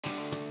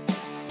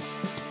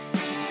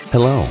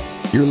Hello,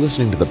 you're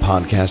listening to the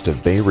podcast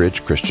of Bay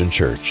Ridge Christian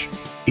Church.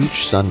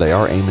 Each Sunday,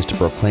 our aim is to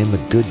proclaim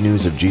the good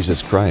news of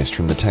Jesus Christ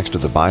from the text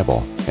of the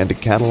Bible and to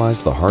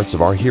catalyze the hearts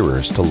of our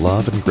hearers to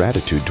love and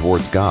gratitude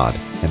towards God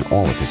and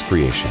all of His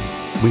creation.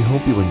 We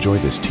hope you enjoy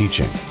this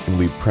teaching, and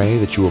we pray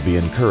that you will be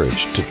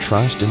encouraged to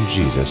trust in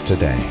Jesus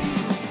today.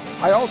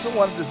 I also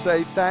wanted to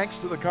say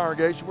thanks to the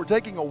congregation. We're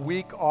taking a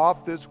week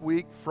off this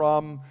week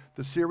from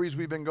the series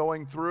we've been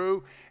going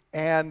through,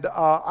 and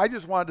I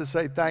just wanted to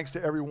say thanks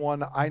to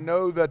everyone. I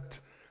know that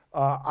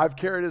I've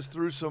carried us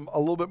through a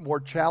little bit more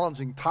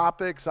challenging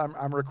topics.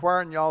 I'm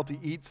requiring y'all to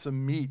eat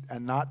some meat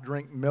and not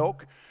drink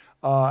milk,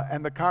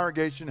 and the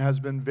congregation has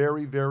been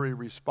very, very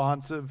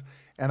responsive,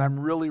 and I'm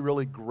really,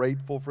 really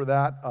grateful for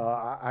that.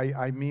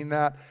 I mean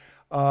that.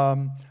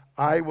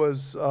 I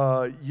was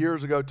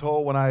years ago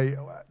told when I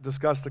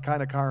discussed the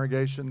kind of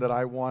congregation that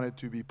I wanted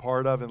to be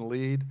part of and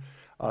lead.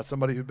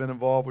 Somebody who'd been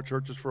involved with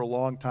churches for a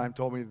long time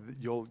told me that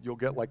you'll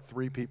get like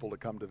 3 people to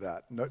come to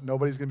that.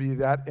 Nobody's going to be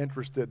that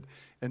interested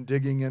in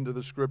digging into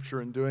the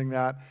Scripture and doing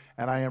that.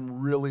 And I am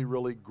really,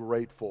 really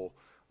grateful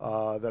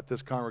that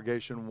this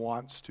congregation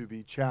wants to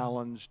be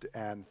challenged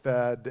and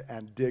fed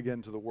and dig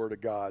into the Word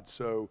of God.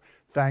 So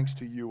thanks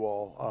to you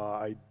all.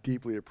 I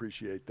deeply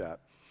appreciate that.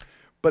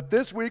 But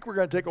this week, we're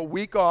going to take a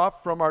week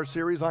off from our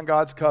series on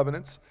God's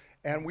covenants,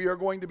 and we are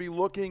going to be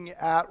looking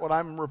at what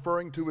I'm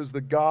referring to as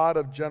the God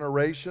of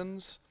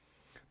generations.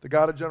 The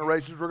God of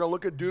generations. We're going to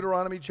look at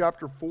Deuteronomy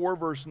chapter 4,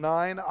 verse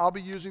 9. I'll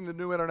be using the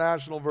New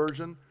International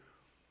Version.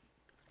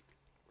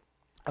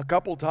 A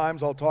couple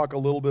times I'll talk a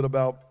little bit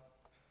about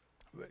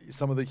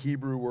some of the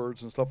Hebrew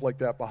words and stuff like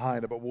that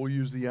behind it, but we'll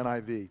use the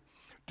NIV.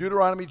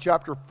 Deuteronomy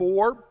chapter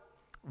 4,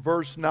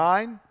 verse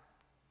 9.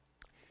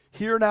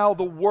 Hear now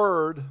the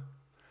word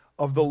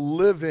of the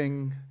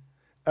living,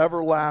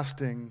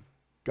 everlasting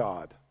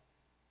God.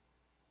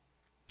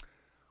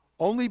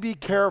 Only be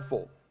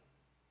careful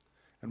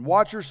and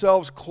watch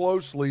yourselves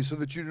closely so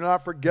that you do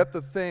not forget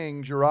the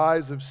things your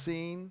eyes have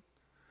seen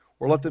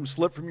or let them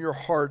slip from your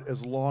heart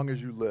as long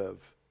as you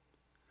live.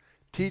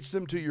 Teach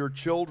them to your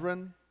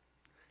children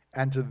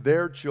and to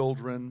their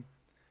children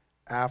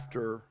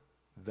after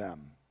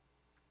them.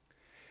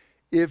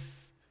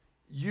 If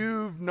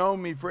you've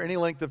known me for any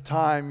length of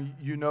time,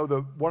 you know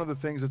that one of the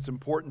things that's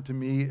important to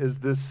me is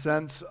this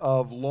sense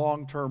of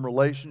long-term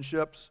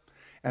relationships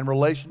and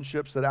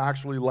relationships that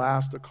actually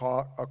last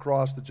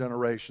across the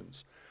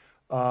generations.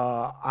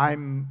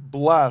 I'm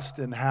blessed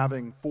in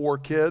having 4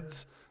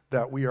 kids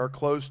that we are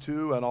close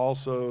to, and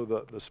also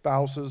the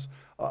spouses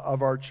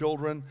of our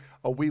children.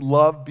 We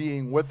love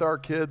being with our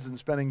kids and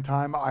spending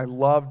time. I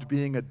loved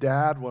being a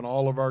dad when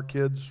all of our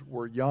kids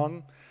were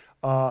young.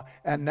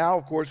 And now,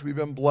 of course, we've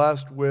been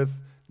blessed with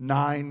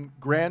 9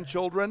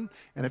 grandchildren.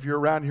 And if you're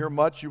around here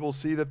much, you will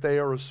see that they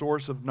are a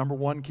source of, number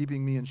one,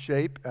 keeping me in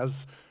shape,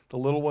 as the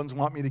little ones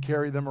want me to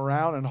carry them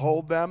around and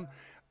hold them.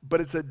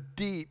 But it's a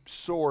deep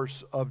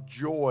source of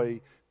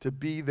joy to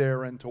be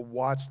there and to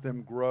watch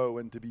them grow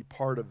and to be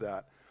part of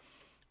that.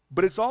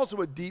 But it's also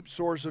a deep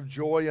source of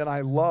joy, and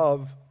I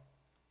love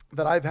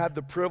that I've had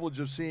the privilege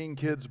of seeing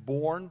kids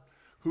born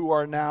who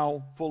are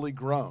now fully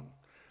grown.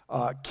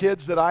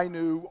 Kids that I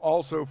knew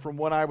also from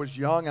when I was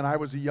young, and I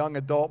was a young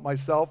adult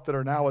myself, that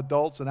are now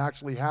adults and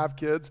actually have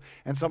kids,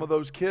 and some of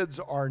those kids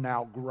are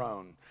now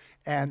grown.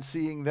 And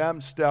seeing them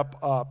step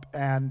up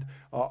and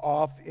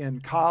off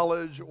in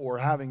college or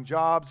having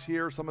jobs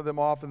here, some of them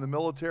off in the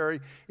military,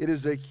 it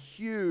is a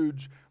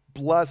huge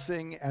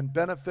blessing and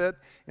benefit.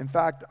 In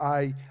fact,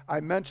 I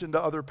mentioned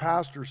to other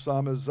pastors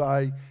some as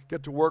I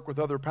get to work with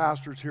other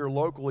pastors here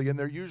locally, and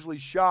they're usually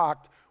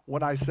shocked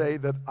when I say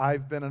that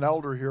I've been an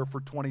elder here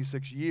for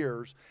 26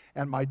 years,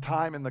 and my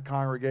time in the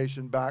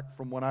congregation back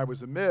from when I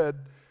was a mid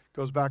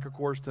goes back, of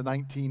course, to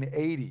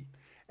 1980.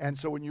 And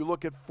so when you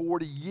look at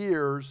 40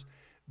 years,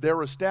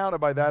 they're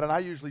astounded by that, and I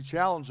usually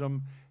challenge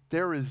them.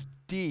 There is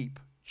deep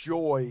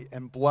joy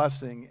and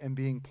blessing in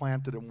being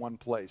planted in one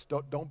place.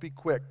 Don't be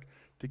quick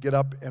to get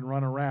up and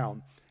run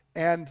around.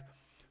 And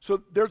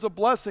so there's a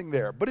blessing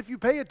there. But if you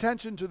pay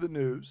attention to the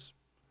news,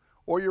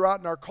 or you're out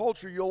in our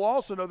culture, you'll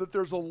also know that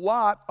there's a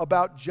lot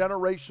about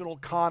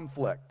generational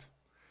conflict.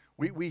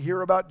 We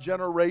hear about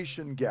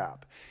generation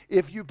gap.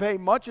 If you pay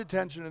much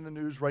attention in the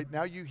news right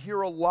now, you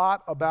hear a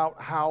lot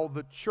about how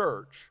the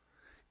church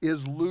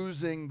is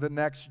losing the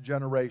next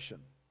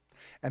generation.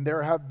 And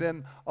there have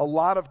been a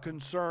lot of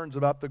concerns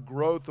about the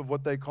growth of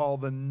what they call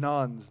the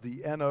nuns,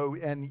 the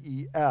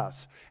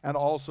N-O-N-E-S, and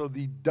also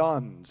the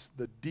duns,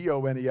 the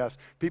D-O-N-E-S.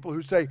 People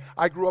who say,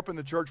 I grew up in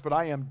the church, but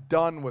I am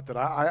done with it.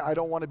 I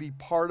don't want to be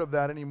part of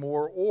that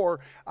anymore, or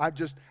I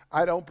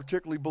don't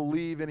particularly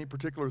believe any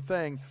particular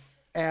thing.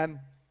 And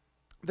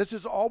this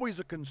is always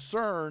a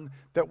concern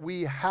that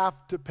we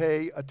have to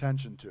pay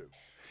attention to.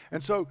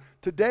 And so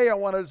today I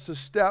wanted us to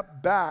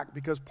step back,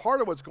 because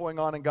part of what's going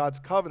on in God's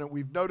covenant,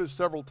 we've noticed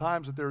several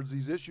times that there's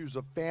these issues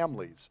of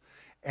families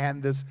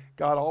and this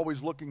God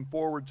always looking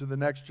forward to the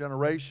next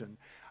generation.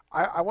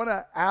 I want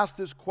to ask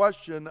this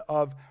question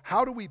of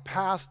how do we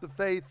pass the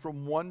faith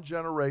from one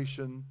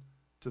generation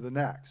to the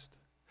next?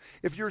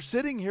 If you're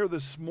sitting here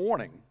this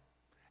morning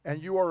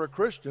and you are a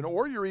Christian,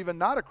 or you're even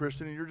not a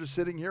Christian and you're just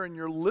sitting here and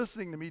you're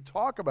listening to me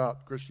talk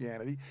about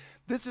Christianity,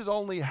 this has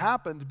only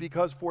happened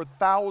because for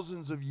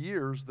thousands of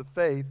years the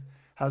faith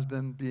has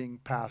been being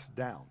passed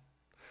down.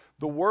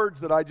 The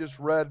words that I just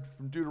read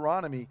from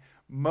Deuteronomy,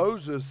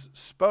 Moses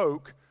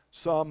spoke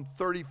some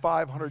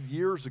 3,500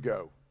 years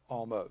ago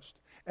almost,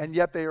 and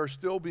yet they are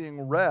still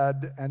being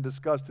read and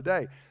discussed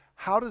today.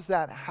 How does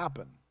that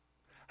happen?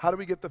 How do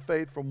we get the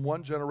faith from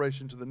one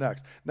generation to the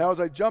next? Now,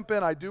 as I jump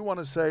in, I do want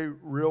to say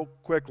real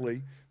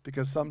quickly,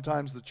 because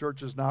sometimes the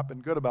church has not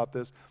been good about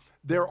this,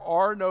 there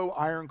are no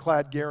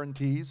ironclad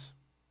guarantees,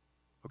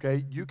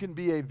 okay? You can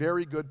be a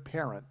very good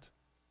parent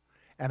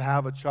and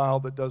have a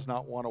child that does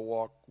not want to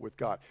walk with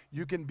God.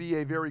 You can be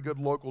a very good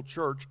local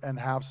church and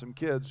have some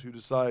kids who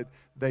decide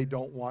they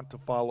don't want to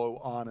follow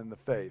on in the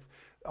faith.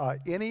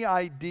 Any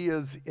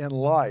ideas in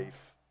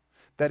life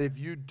that if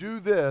you do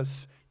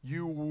this,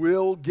 you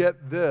will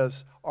get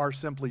this are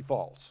simply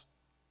false.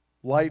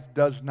 Life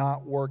does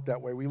not work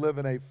that way. We live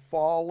in a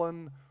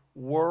fallen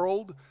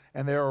world,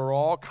 and there are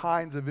all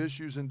kinds of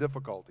issues and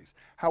difficulties.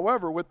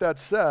 However, with that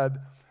said,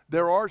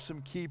 there are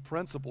some key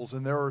principles,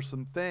 and there are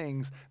some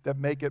things that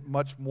make it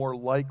much more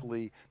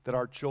likely that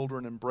our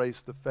children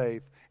embrace the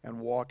faith and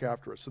walk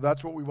after it. So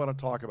that's what we want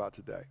to talk about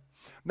today.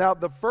 Now,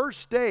 the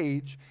first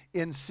stage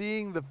in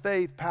seeing the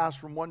faith pass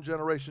from one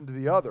generation to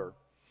the other,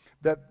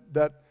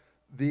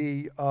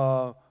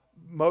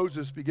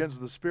 Moses begins,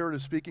 the Spirit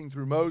is speaking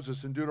through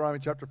Moses in Deuteronomy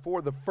chapter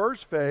 4. The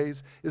first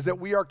phase is that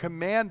we are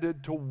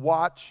commanded to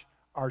watch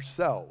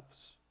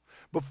ourselves.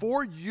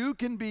 Before you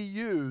can be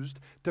used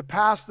to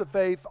pass the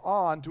faith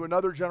on to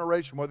another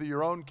generation, whether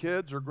your own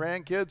kids or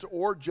grandkids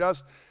or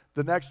just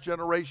the next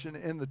generation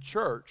in the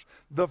church,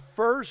 the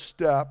first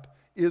step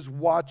is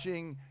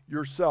watching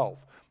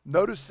yourself.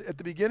 Notice at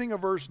the beginning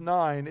of verse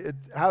 9, it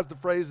has the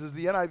phrases,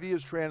 the NIV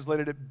has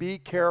translated it, be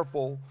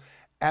careful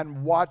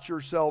and watch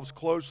yourselves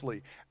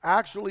closely.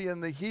 Actually,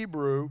 in the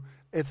Hebrew,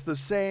 it's the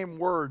same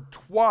word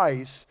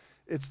twice.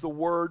 It's the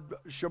word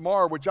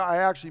shamar, which I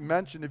actually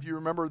mentioned, if you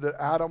remember, that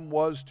Adam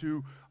was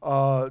to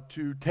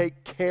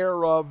take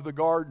care of the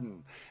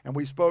garden. And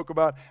we spoke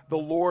about the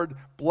Lord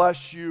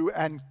bless you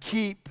and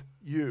keep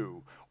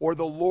you, or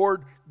the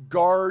Lord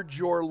guard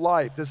your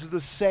life. This is the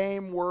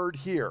same word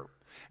here.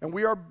 And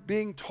we are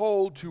being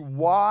told to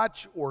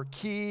watch or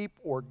keep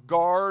or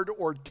guard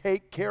or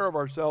take care of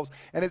ourselves.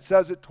 And it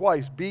says it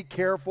twice. Be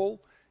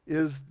careful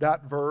is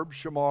that verb,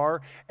 shamar.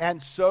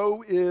 And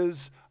so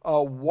is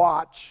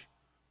watch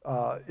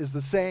is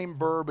the same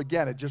verb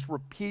again. It just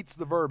repeats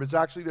the verb. It's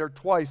actually there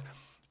twice.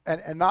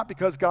 And not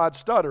because God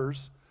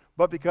stutters,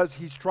 but because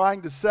he's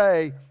trying to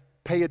say,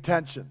 pay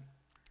attention.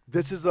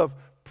 This is of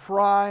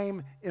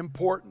prime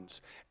importance.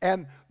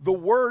 And the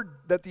word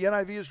that the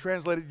NIV has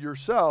translated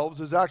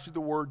yourselves is actually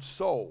the word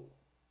soul.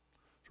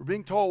 So we're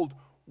being told,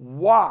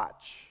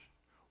 watch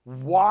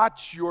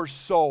your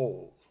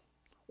soul,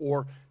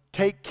 or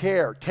take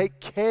care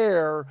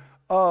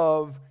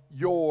of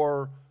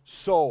your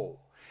soul.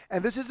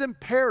 And this is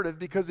imperative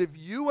because if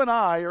you and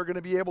I are going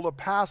to be able to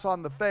pass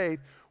on the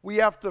faith, we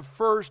have to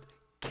first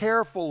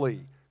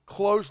carefully,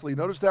 closely,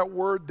 notice that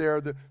word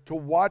there, to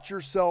watch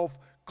yourself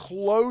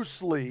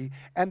closely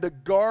and to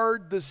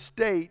guard the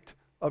state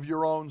of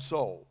your own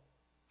soul.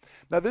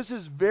 Now, this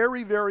is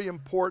very, very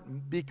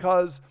important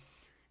because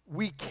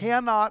we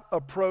cannot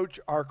approach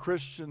our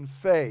Christian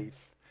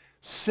faith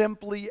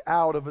simply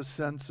out of a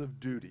sense of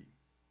duty.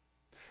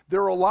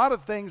 There are a lot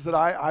of things that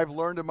I've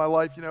learned in my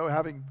life,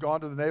 having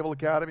gone to the Naval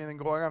Academy and then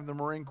going on to the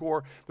Marine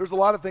Corps. There's a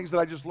lot of things that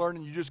I just learned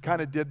and you just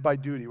kind of did by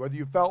duty. Whether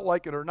you felt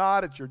like it or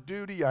not, it's your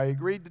duty. I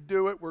agreed to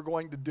do it. We're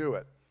going to do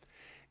it.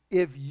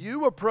 If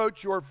you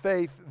approach your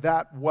faith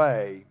that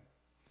way,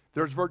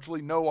 there's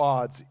virtually no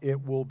odds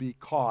it will be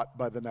caught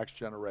by the next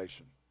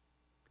generation.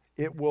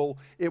 It will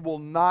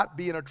not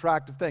be an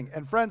attractive thing.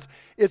 And friends,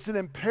 it's an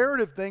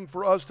imperative thing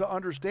for us to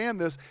understand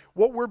this.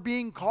 What we're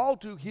being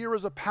called to here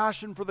is a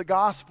passion for the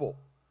gospel.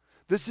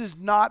 This is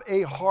not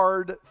a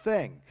hard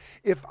thing.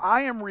 If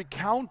I am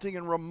recounting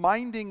and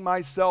reminding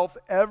myself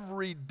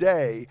every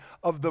day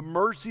of the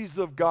mercies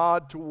of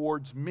God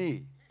towards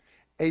me,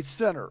 a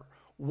sinner,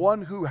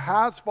 one who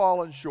has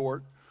fallen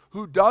short,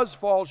 who does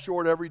fall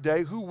short every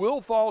day, who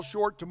will fall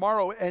short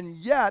tomorrow, and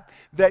yet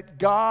that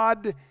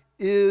God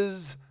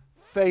is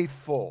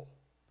faithful.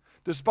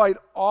 Despite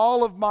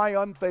all of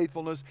my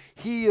unfaithfulness,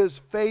 he is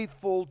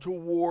faithful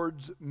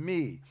towards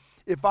me.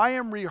 If I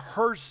am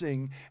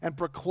rehearsing and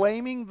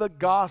proclaiming the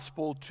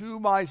gospel to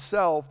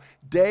myself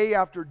day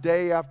after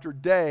day after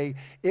day,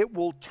 it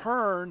will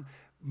turn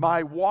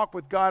my walk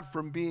with God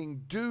from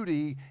being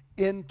duty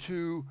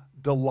into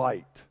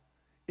delight.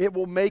 It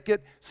will make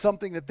it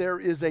something that there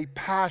is a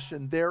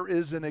passion, there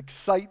is an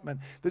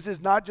excitement. This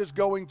is not just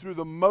going through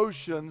the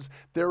motions,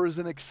 there is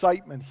an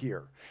excitement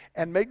here.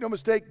 And make no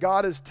mistake,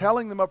 God is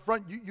telling them up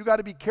front, you got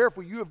to be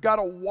careful. You have got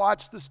to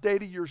watch the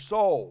state of your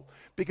soul,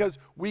 because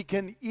we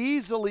can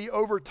easily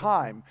over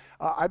time,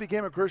 I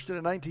became a Christian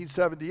in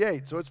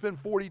 1978, so it's been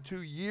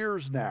 42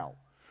 years now.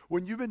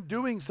 When you've been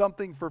doing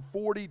something for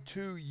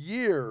 42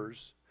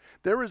 years,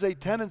 there is a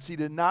tendency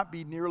to not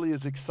be nearly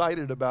as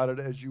excited about it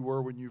as you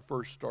were when you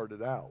first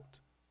started out.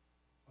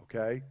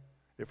 Okay?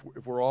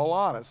 If we're all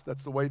honest,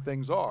 that's the way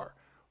things are.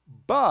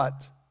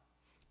 But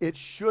it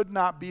should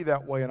not be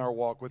that way in our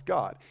walk with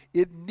God.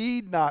 It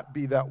need not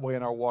be that way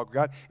in our walk with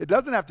God. It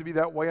doesn't have to be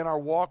that way in our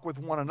walk with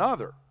one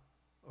another.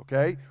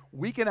 Okay?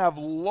 We can have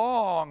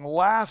long,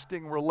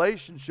 lasting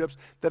relationships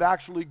that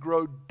actually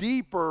grow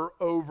deeper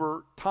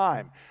over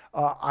time.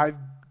 I've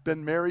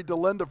been married to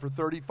Linda for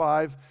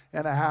 35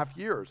 and a half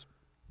years.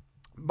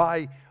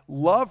 My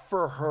love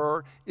for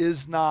her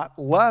is not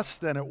less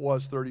than it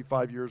was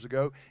 35 years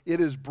ago. It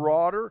is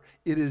broader,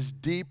 it is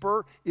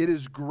deeper, it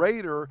is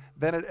greater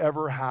than it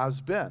ever has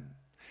been.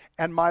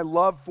 And my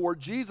love for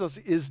Jesus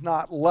is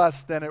not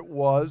less than it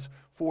was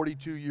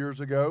 42 years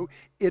ago.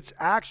 It's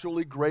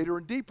actually greater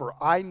and deeper.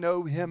 I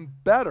know him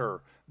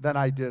better than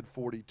I did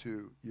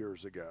 42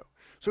 years ago.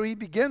 So he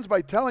begins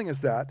by telling us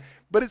that,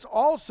 but it's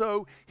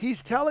also,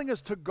 he's telling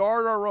us to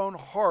guard our own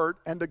heart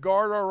and to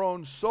guard our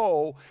own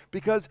soul,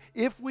 because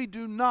if we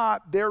do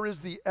not, there is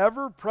the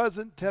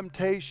ever-present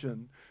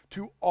temptation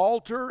to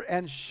alter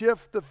and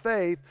shift the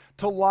faith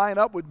to line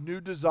up with new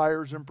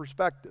desires and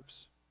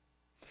perspectives.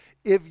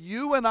 If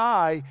you and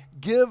I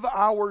give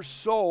our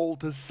soul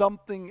to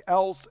something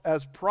else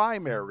as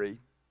primary,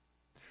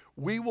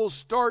 we will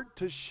start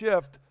to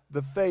shift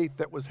the faith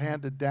that was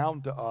handed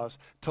down to us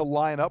to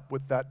line up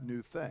with that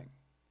new thing.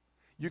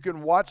 You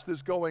can watch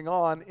this going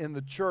on in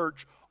the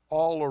church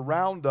all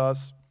around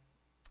us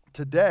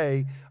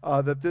today,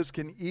 that this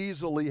can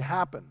easily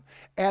happen.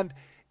 And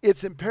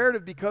it's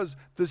imperative because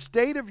the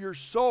state of your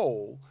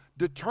soul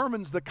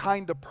determines the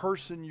kind of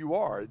person you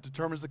are. It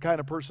determines the kind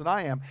of person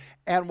I am.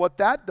 And what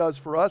that does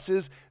for us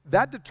is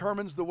that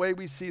determines the way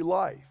we see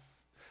life.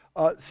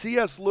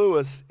 C.S.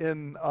 Lewis,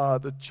 in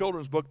the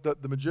children's book,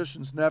 The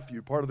Magician's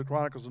Nephew, part of the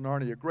Chronicles of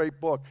Narnia, a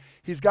great book,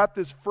 he's got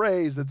this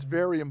phrase that's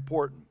very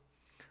important,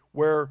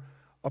 where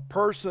a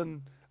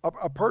person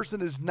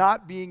is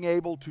not being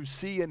able to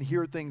see and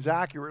hear things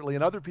accurately,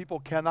 and other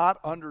people cannot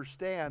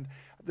understand.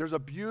 There's a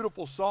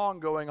beautiful song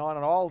going on,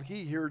 and all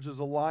he hears is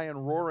a lion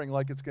roaring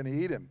like it's going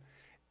to eat him.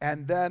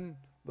 And then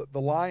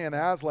the lion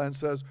Aslan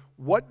says,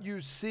 what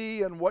you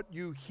see and what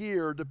you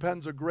hear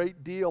depends a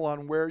great deal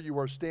on where you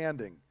are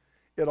standing.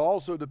 It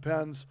also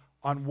depends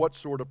on what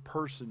sort of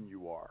person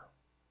you are.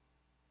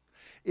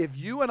 If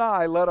you and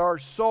I let our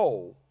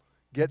soul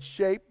get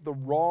shaped the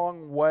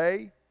wrong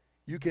way,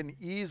 you can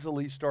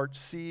easily start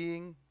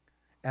seeing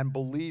and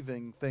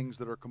believing things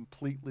that are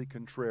completely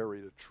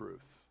contrary to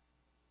truth.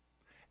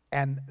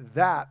 And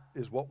that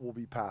is what will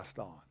be passed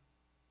on.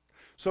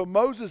 So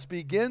Moses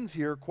begins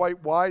here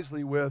quite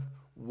wisely with,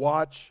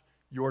 watch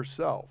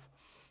yourself.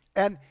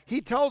 And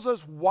he tells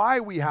us why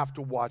we have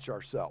to watch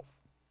ourselves.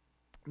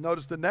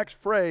 Notice the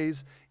next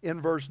phrase in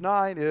verse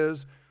 9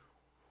 is,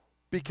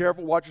 be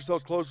careful, watch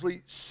yourselves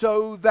closely,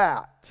 so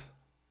that,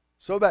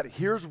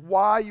 here's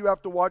why you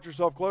have to watch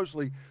yourself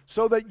closely,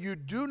 so that you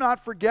do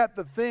not forget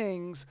the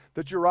things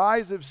that your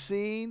eyes have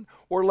seen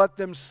or let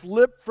them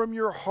slip from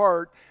your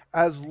heart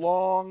as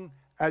long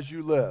as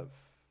you live.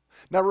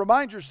 Now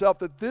remind yourself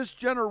that this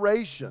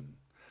generation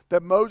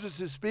that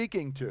Moses is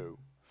speaking to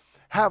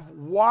have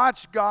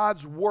watched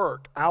God's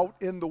work out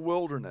in the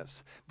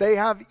wilderness. They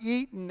have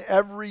eaten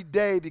every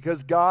day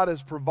because God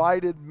has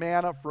provided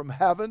manna from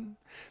heaven.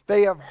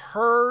 They have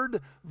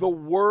heard the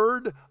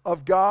word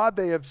of God.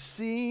 They have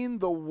seen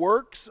the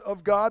works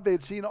of God. They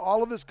had seen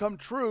all of this come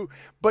true.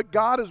 But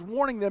God is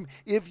warning them,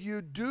 if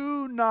you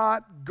do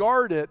not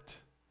guard it,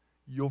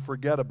 you'll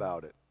forget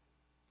about it.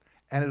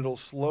 And it'll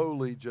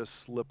slowly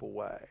just slip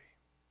away.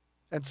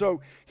 And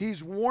so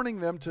he's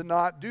warning them to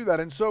not do that.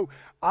 And so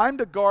I'm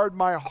to guard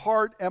my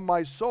heart and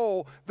my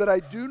soul that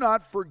I do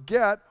not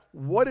forget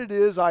what it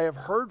is I have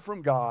heard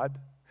from God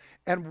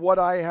and what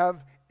I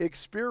have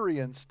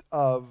experienced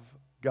of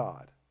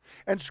God.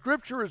 And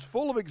Scripture is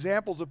full of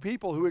examples of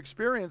people who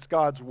experience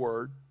God's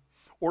word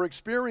or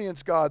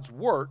experience God's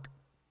work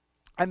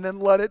and then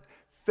let it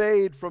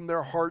fade from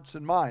their hearts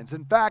and minds.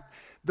 In fact,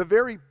 the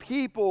very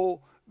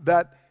people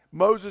that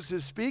Moses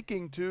is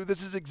speaking to,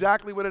 this is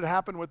exactly what had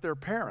happened with their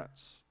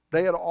parents.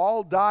 They had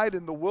all died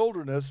in the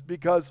wilderness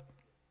because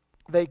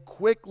they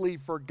quickly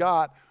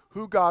forgot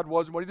who God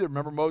was and what he did.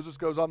 Remember, Moses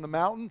goes on the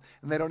mountain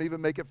and they don't even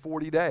make it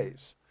 40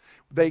 days.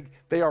 They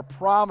are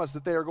promised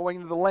that they are going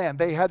into the land.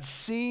 They had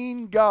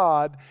seen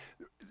God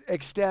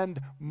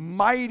extend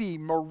mighty,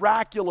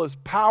 miraculous,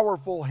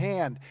 powerful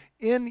hand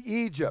in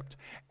Egypt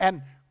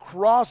and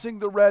crossing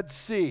the Red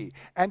Sea,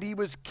 and he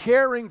was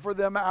caring for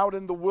them out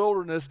in the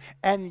wilderness,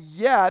 and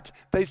yet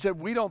they said,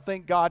 we don't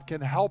think God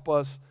can help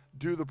us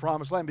do the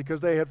promised land,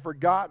 because they had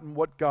forgotten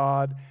what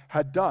God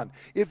had done.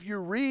 If you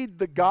read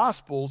the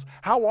Gospels,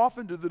 how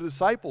often do the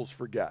disciples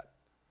forget?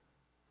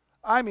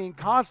 I mean,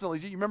 constantly.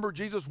 You remember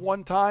Jesus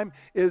one time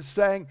is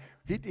saying,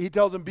 he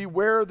tells them,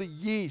 beware the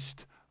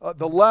yeast,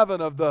 the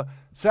leaven of the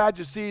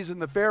Sadducees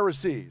and the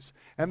Pharisees.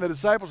 And the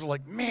disciples are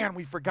like, man,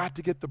 we forgot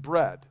to get the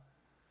bread.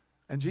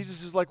 And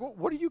Jesus is like,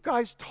 what are you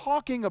guys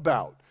talking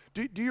about?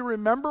 Do you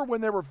remember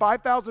when there were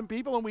 5,000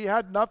 people and we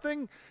had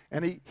nothing?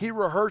 And he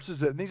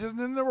rehearses it. And he says, and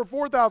then there were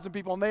 4,000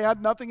 people and they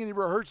had nothing, and he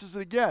rehearses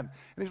it again.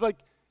 And he's like,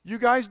 you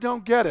guys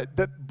don't get it,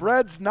 that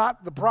bread's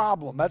not the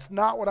problem. That's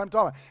not what I'm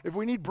talking about. If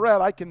we need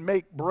bread, I can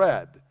make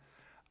bread.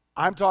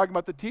 I'm talking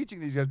about the teaching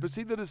of these guys. But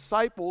see, the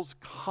disciples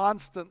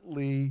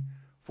constantly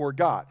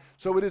forgot.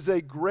 So it is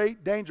a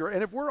great danger.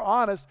 And if we're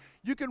honest,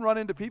 you can run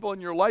into people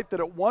in your life that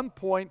at one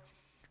point,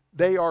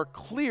 they are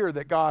clear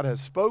that God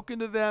has spoken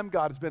to them,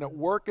 God has been at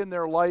work in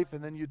their life,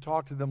 and then you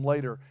talk to them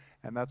later,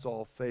 and that's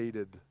all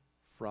faded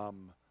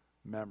from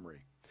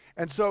memory.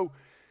 And so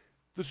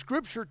the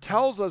Scripture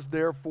tells us,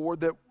 therefore,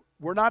 that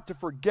we're not to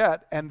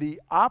forget, and the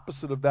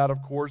opposite of that,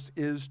 of course,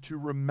 is to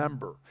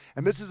remember.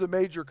 And this is a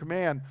major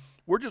command.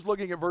 We're just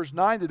looking at verse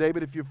 9 today,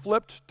 but if you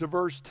flipped to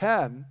verse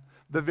 10,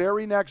 the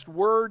very next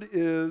word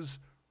is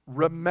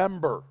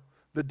remember.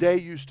 The day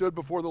you stood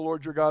before the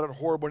Lord your God at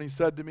Horeb, when he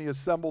said to me,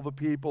 assemble the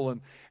people,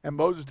 and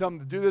Moses told him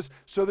to do this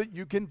so that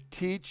you can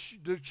teach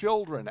the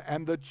children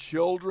and the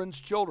children's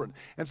children.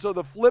 And so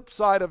the flip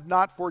side of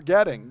not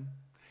forgetting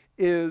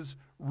is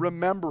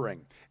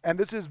remembering. And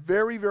this is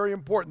very, very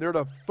important. They're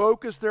to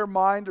focus their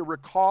mind, to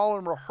recall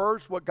and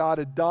rehearse what God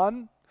had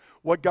done,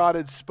 what God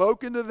had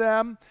spoken to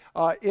them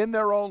in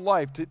their own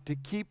life, to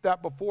keep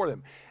that before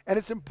them. And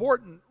it's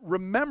important.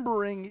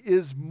 Remembering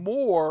is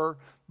more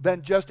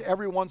than just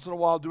every once in a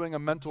while doing a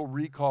mental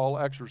recall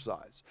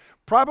exercise.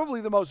 Probably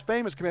the most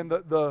famous command,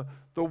 the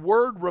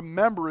word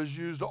remember is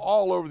used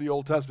all over the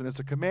Old Testament.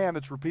 It's a command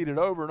that's repeated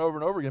over and over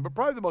and over again. But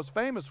probably the most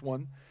famous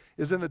one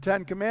is in the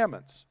Ten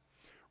Commandments.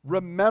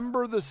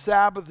 Remember the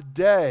Sabbath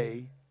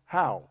day,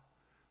 how?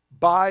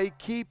 By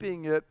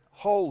keeping it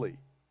holy.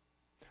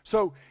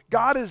 So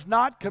God is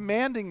not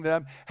commanding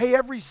them, hey,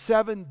 every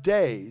 7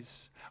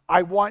 days,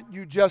 I want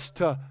you just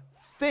to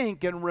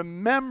think and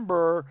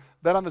remember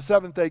that on the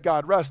seventh day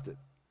God rested.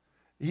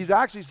 He's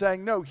actually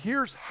saying, no,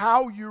 here's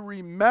how you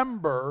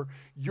remember.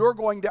 You're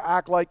going to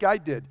act like I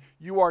did.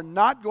 You are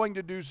not going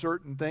to do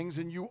certain things,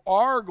 and you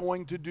are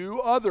going to do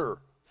other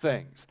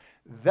things.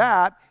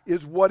 That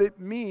is what it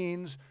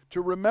means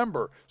to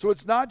remember. So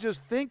it's not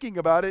just thinking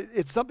about it,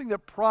 it's something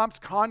that prompts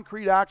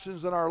concrete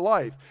actions in our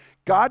life.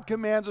 God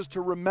commands us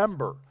to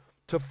remember,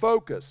 to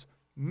focus,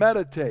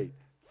 meditate,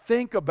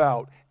 think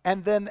about,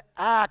 and then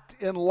act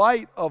in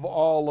light of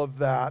all of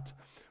that,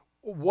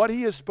 what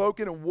he has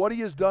spoken and what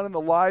he has done in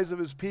the lives of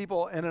his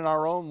people and in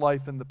our own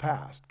life in the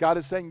past. God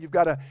is saying you've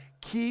got to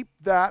keep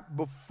that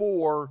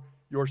before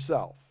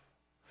yourself.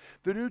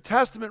 The New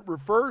Testament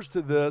refers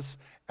to this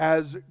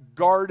as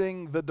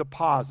guarding the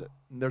deposit.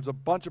 And there's a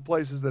bunch of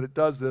places that it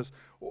does this.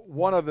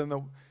 One of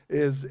them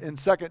is in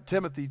 2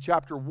 Timothy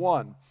chapter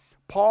 1.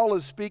 Paul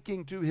is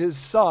speaking to his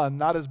son,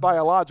 not his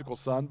biological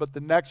son, but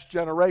the next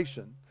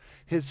generation,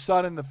 his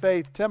son in the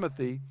faith,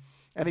 Timothy,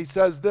 and he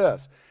says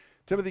this,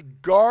 Timothy,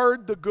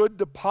 guard the good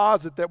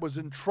deposit that was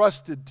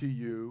entrusted to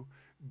you.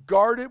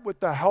 Guard it with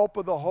the help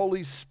of the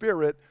Holy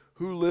Spirit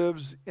who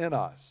lives in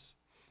us.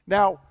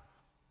 Now,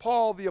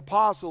 Paul the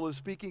apostle is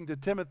speaking to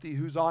Timothy,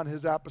 who's on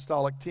his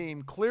apostolic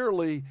team.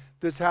 Clearly,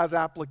 this has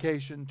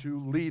application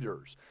to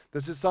leaders.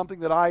 This is something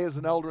that I, as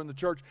an elder in the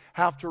church,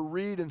 have to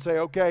read and say,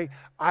 okay,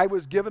 I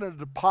was given a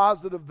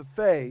deposit of the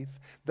faith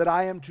that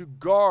I am to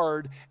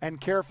guard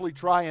and carefully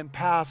try and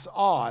pass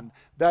on.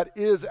 That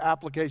is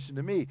application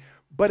to me.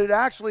 But it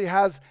actually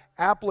has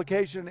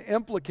application and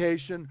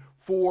implication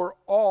for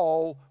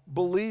all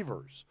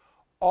believers.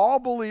 All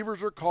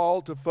believers are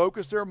called to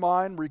focus their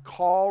mind,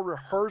 recall,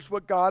 rehearse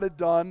what God had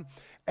done,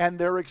 and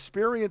their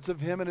experience of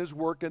him and his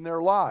work in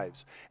their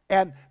lives.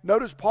 And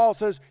notice Paul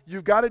says,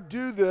 you've got to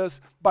do this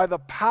by the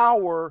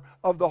power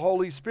of the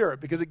Holy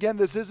Spirit. Because again,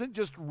 this isn't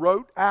just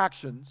rote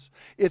actions.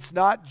 It's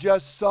not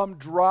just some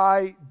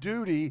dry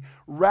duty.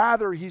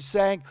 Rather, he's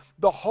saying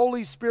the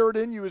Holy Spirit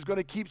in you is going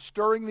to keep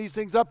stirring these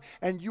things up,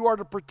 and you are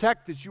to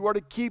protect this. You are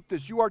to keep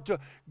this. You are to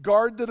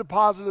guard the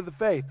deposit of the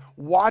faith.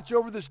 Watch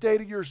over the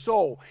state of your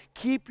soul.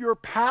 Keep your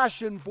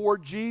passion for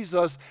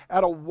Jesus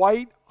at a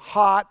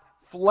white-hot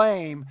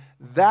flame.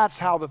 That's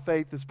how the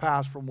faith is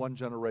passed from one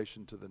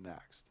generation to the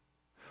next.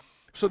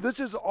 So this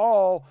is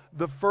all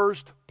the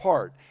first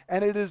part,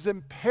 and it is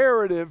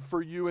imperative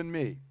for you and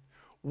me.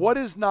 What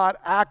is not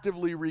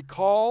actively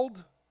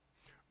recalled,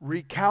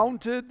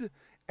 recounted,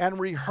 and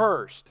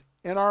rehearsed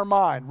in our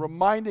mind,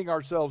 reminding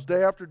ourselves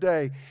day after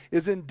day,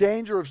 is in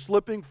danger of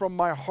slipping from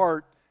my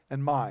heart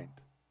and mind.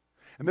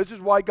 And this is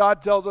why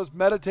God tells us,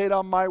 meditate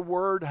on my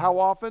word, how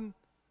often?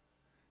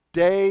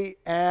 Day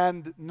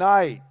and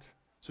night.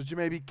 So that you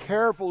may be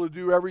careful to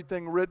do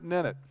everything written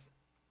in it.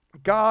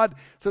 God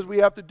says we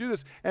have to do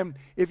this. And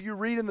if you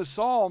read in the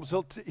Psalms,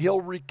 he'll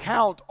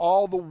recount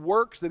all the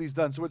works that he's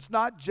done. So it's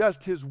not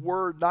just his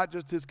word, not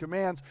just his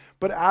commands,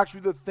 but actually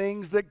the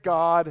things that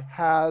God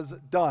has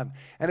done.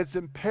 And it's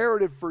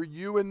imperative for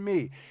you and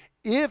me.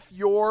 If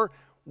your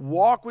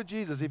walk with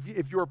Jesus,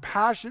 if your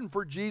passion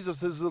for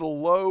Jesus is at a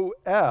low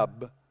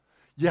ebb,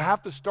 you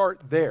have to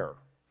start there.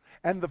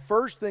 And the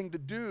first thing to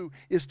do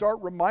is start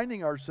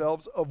reminding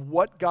ourselves of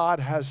what God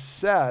has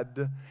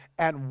said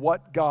and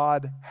what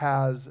God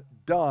has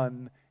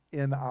done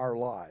in our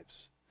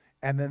lives,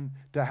 and then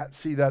to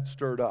see that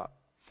stirred up.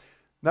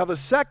 Now, the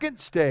second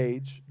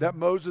stage that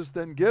Moses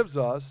then gives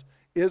us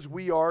is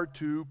we are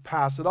to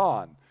pass it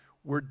on.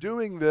 We're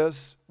doing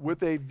this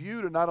with a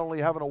view to not only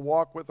having a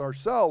walk with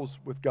ourselves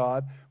with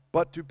God,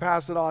 but to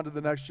pass it on to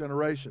the next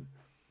generation.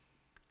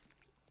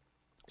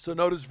 So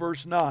notice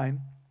verse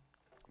 9.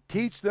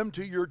 Teach them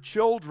to your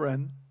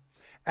children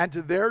and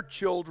to their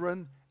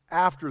children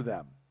after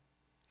them.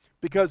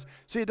 Because,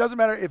 see, it doesn't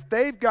matter if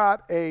they've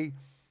got a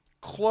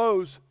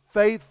close,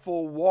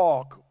 faithful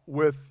walk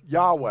with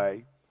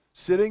Yahweh,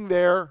 sitting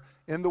there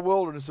in the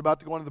wilderness about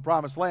to go into the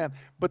promised land,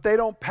 but they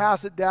don't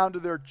pass it down to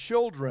their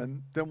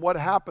children, then what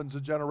happens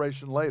a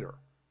generation later?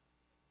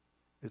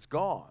 It's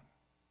gone.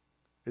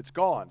 It's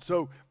gone.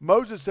 So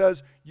Moses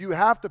says you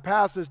have to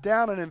pass this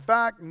down, and in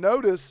fact,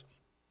 notice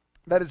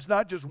that it's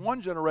not just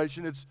one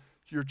generation, it's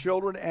your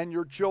children and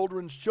your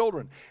children's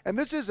children. And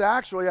this is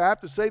actually, I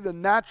have to say, the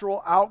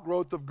natural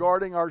outgrowth of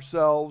guarding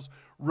ourselves,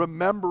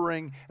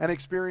 remembering and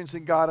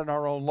experiencing God in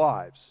our own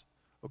lives.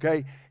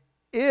 Okay?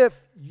 If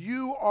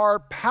you are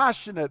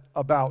passionate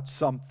about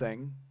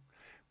something,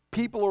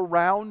 people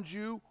around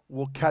you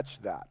will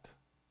catch that.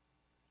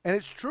 And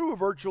it's true of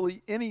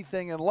virtually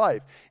anything in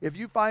life. If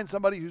you find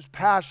somebody who's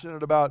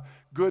passionate about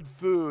good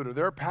food, or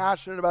they're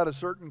passionate about a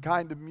certain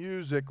kind of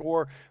music,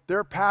 or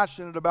they're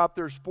passionate about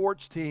their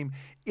sports team,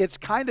 it's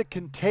kind of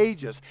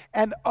contagious.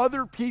 And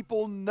other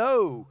people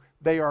know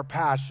they are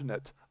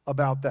passionate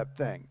about that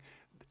thing.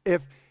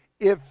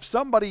 If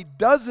somebody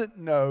doesn't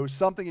know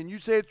something and you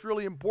say it's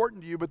really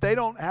important to you, but they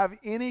don't have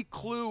any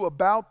clue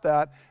about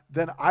that,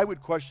 then I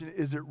would question,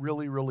 is it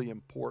really, really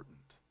important?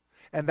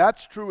 And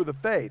that's true of the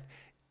faith.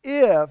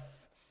 If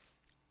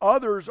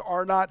others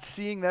are not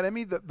seeing that in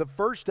me, the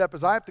first step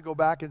is I have to go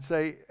back and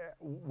say,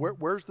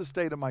 where's the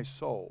state of my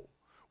soul?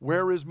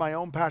 Where is my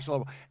own passion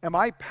level? Am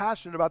I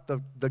passionate about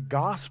the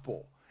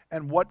gospel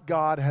and what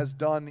God has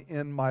done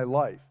in my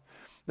life?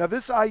 Now,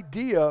 this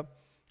idea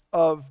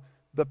of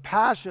the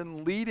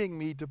passion leading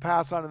me to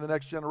pass on to the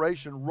next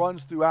generation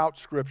runs throughout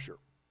Scripture.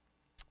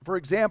 For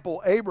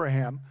example,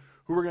 Abraham,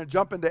 who we're going to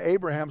jump into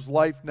Abraham's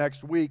life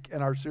next week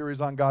in our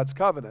series on God's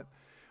covenant.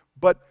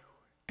 But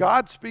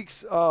God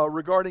speaks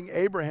regarding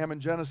Abraham in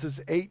Genesis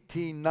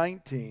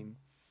 18:19,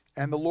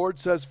 and the Lord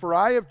says, "For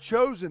I have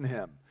chosen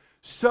him,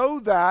 so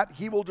that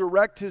he will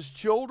direct his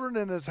children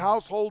and his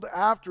household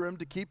after him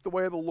to keep the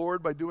way of the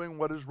Lord by doing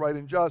what is right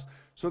and just,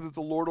 so that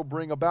the Lord will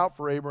bring about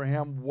for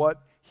Abraham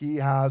what he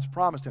has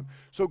promised him."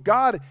 So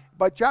God,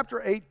 by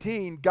chapter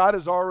 18, God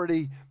has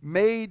already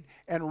made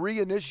and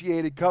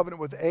reinitiated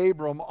covenant with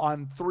Abram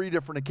on 3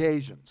 different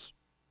occasions.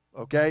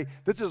 Okay?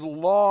 This is a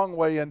long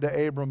way into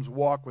Abram's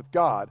walk with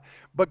God.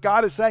 But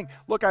God is saying,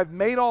 look, I've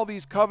made all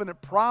these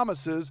covenant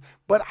promises,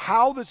 but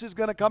how this is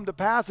going to come to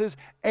pass is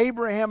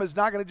Abraham is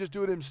not going to just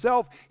do it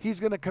himself. He's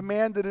going to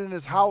command it in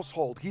his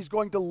household. He's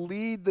going to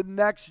lead the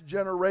next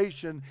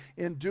generation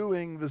in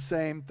doing the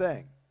same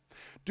thing.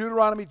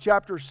 Deuteronomy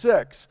chapter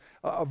 6,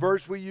 a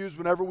verse we use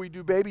whenever we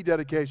do baby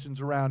dedications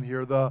around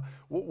here,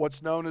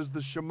 what's known as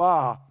the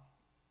Shema.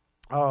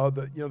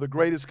 The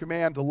greatest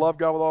command, to love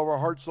God with all of our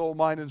heart, soul,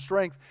 mind, and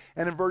strength.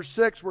 And in verse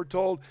 6, we're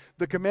told,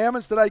 the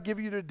commandments that I give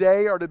you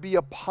today are to be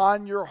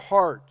upon your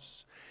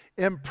hearts.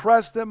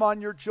 Impress them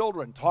on your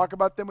children. Talk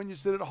about them when you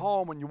sit at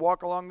home, when you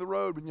walk along the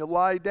road, when you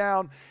lie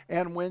down,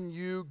 and when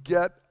you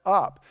get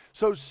up.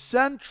 So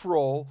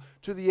central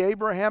to the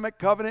Abrahamic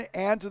covenant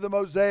and to the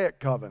Mosaic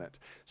covenant,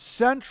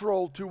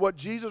 central to what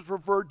Jesus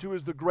referred to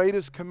as the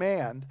greatest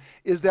command,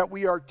 is that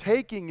we are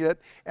taking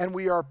it and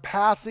we are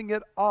passing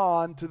it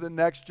on to the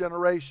next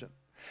generation.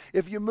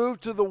 If you move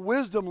to the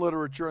wisdom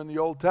literature in the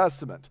Old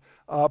Testament,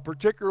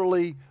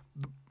 particularly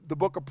the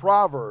book of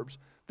Proverbs,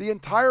 the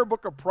entire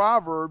book of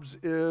Proverbs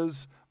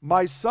is,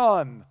 my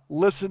son,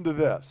 listen to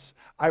this.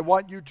 I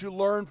want you to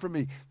learn from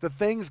me. The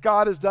things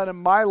God has done in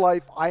my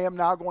life, I am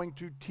now going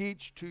to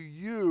teach to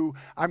you.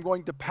 I'm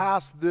going to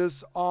pass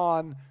this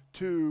on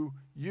to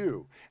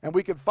you. And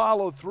we could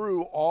follow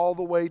through all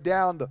the way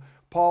down to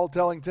Paul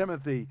telling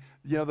Timothy,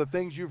 the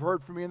things you've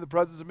heard from me in the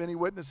presence of many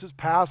witnesses,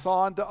 pass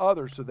on to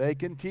others so they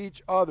can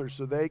teach others,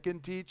 so they can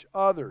teach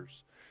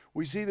others.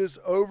 We see this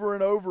over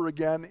and over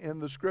again in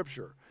the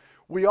Scripture.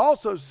 We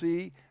also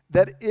see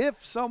that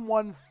if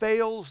someone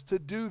fails to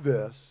do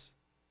this,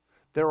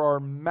 there are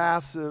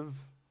massive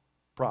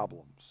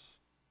problems.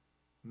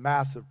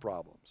 Massive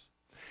problems.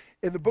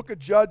 In the book of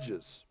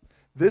Judges,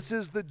 this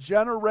is the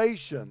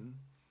generation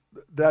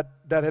that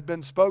had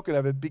been spoken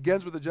of. It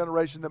begins with the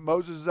generation that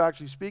Moses is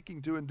actually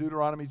speaking to in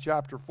Deuteronomy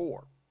chapter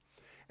 4.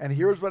 And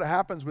here's what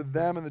happens with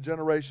them and the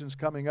generations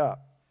coming up.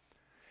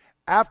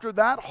 After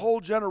that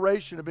whole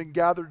generation had been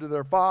gathered to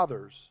their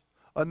fathers,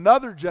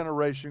 another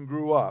generation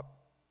grew up,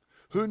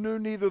 who knew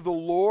neither the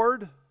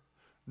Lord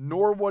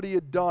nor what he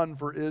had done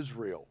for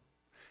Israel.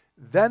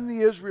 Then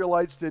the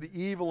Israelites did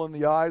evil in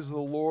the eyes of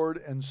the Lord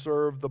and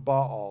served the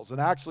Baals. And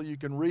actually you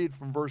can read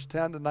from verse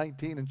 10 to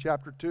 19 in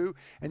chapter 2,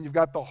 and you've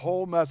got the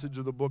whole message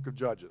of the book of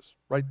Judges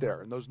right there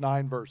in those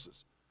 9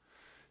 verses.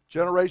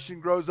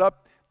 Generation grows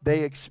up.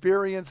 they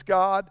experience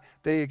God,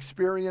 they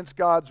experience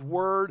God's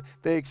word,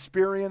 they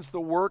experience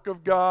the work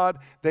of God,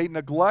 they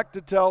neglect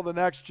to tell the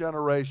next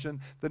generation.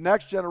 The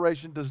next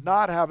generation does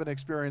not have an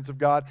experience of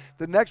God.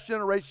 The next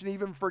generation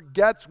even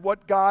forgets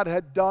what God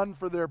had done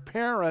for their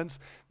parents.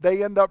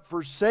 They end up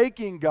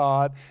forsaking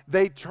God.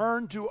 They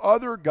turn to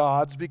other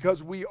gods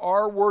because we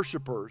are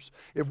worshipers.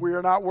 If we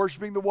are not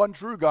worshiping the one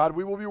true God,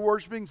 we will be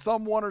worshiping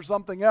someone or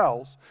something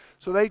else.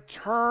 So they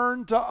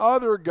turn to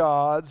other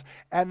gods,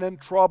 and then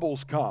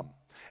troubles come.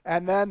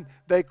 And then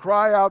they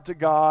cry out to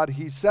God.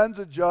 He sends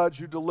a judge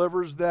who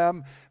delivers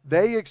them.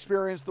 They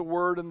experience the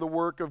word and the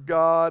work of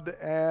God,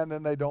 and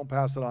then they don't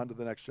pass it on to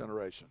the next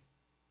generation.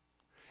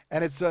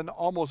 And it's an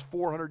almost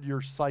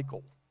 400-year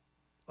cycle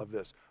of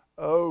this.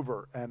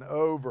 Over and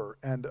over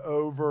and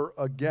over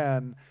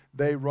again,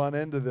 they run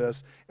into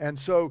this. And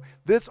so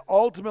this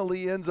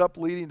ultimately ends up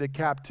leading to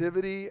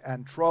captivity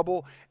and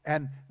trouble.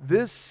 And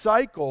this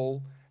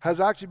cycle has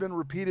actually been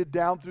repeated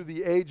down through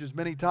the ages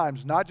many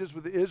times, not just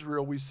with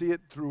Israel. We see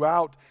it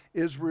throughout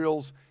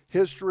Israel's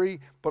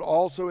history, but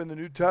also in the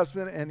New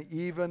Testament and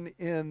even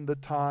in the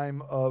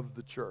time of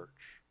the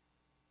church.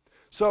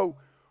 So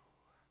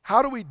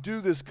how do we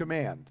do this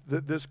command,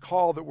 this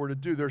call that we're to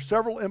do? There are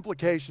several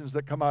implications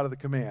that come out of the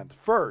command.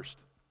 First,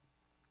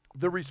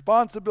 the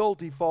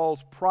responsibility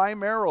falls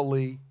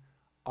primarily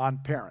on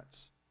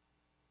parents.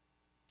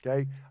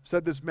 Okay? I've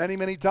said this many,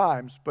 many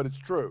times, but it's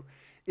true.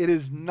 It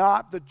is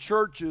not the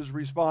church's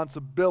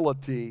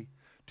responsibility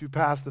to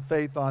pass the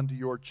faith on to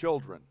your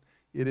children.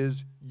 It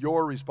is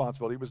your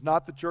responsibility. It was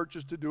not the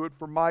church's to do it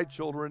for my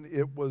children.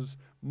 It was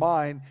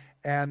mine.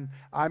 And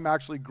I'm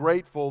actually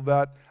grateful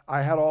that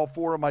I had all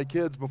 4 of my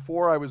kids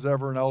before I was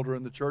ever an elder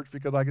in the church,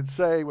 because I can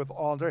say with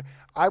all integrity,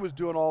 I was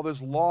doing all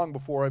this long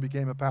before I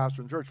became a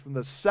pastor in the church. From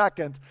the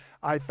second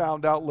I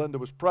found out Linda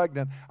was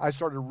pregnant, I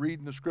started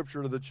reading the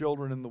scripture to the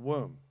children in the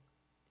womb.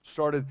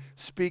 Started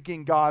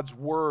speaking God's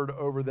word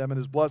over them and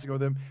his blessing over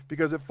them,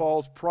 because it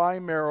falls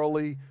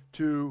primarily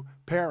to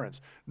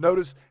parents.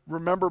 Notice,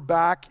 remember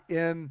back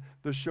in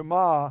the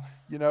Shema,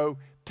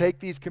 take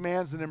these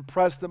commands and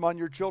impress them on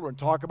your children.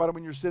 Talk about them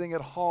when you're sitting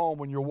at home,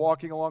 when you're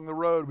walking along the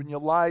road, when you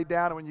lie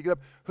down, and when you get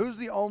up. Who's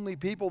the only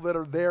people that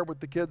are there with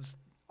the kids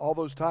all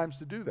those times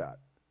to do that?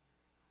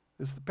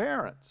 It's the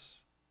parents.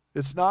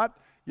 It's not,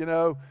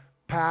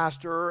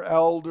 pastor,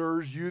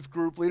 elders, youth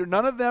group leader.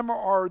 None of them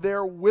are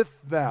there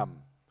with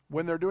them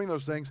when they're doing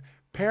those things.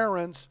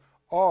 Parents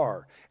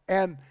are.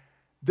 And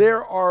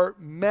there are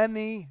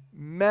many,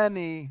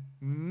 many,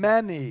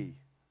 many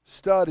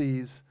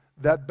studies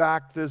that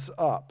back this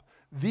up.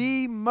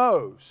 The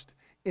most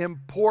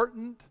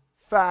important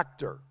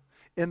factor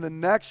in the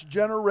next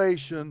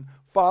generation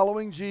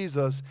following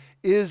Jesus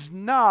is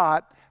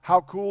not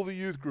how cool the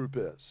youth group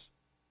is.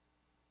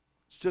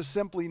 It's just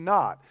simply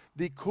not.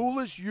 The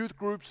coolest youth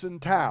groups in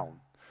town,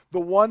 the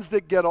ones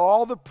that get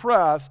all the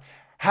press,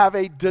 have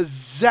a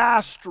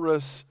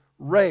disastrous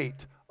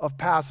rate of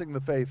passing the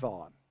faith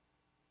on.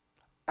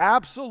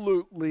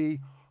 Absolutely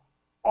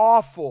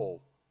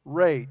awful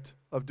rate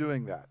of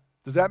doing that.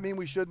 Does that mean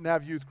we shouldn't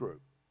have youth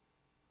group?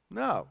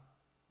 No,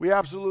 we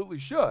absolutely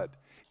should.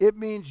 It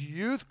means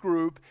youth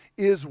group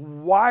is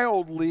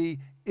wildly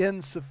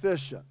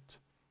insufficient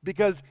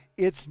because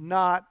it's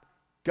not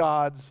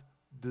God's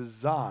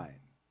design.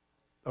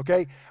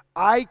 Okay?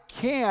 I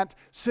can't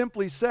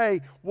simply say,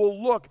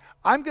 well, look,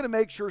 I'm going to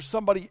make sure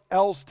somebody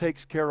else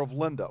takes care of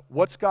Linda.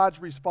 What's God's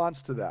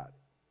response to that?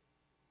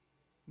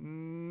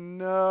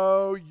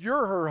 No,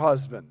 you're her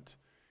husband.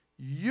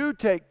 You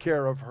take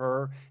care of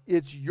her.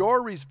 It's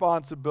your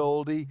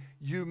responsibility.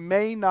 You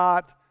may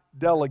not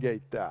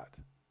delegate that.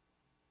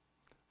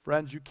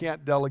 Friends, you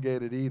can't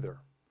delegate it either.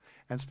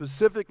 And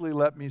specifically,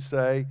 let me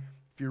say,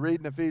 if you read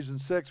in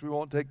Ephesians 6, we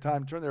won't take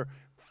time to turn there,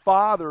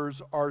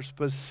 fathers are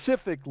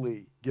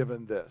specifically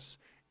given this.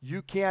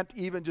 You can't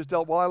even just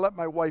tell, well, I let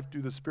my wife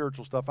do the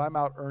spiritual stuff. I'm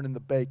out earning the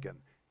bacon.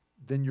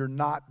 Then you're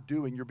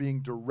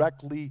being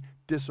directly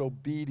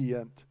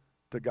disobedient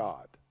to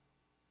God,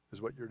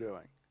 is what you're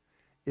doing.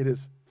 It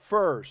is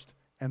first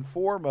and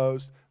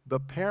foremost the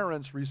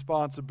parents'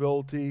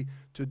 responsibility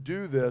to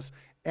do this.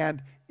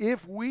 And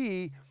if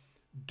we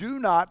do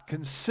not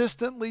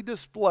consistently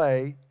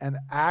display an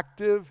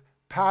active,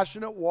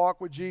 passionate walk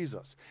with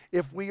Jesus,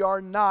 if we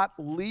are not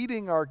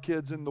leading our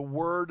kids in the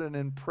Word and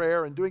in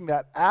prayer and doing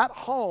that at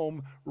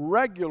home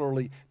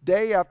regularly,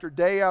 day after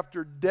day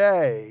after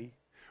day,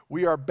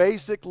 we are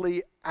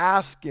basically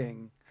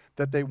asking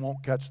that they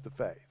won't catch the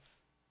faith.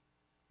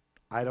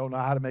 I don't know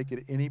how to make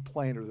it any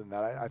plainer than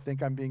that. I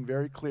think I'm being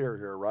very clear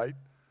here, right?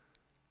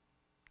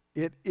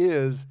 It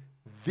is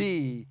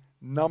the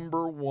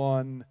number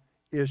one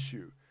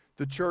issue.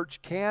 The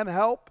church can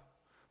help.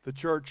 The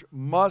church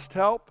must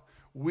help.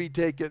 We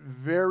take it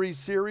very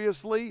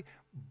seriously,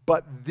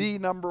 but the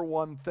number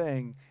one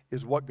thing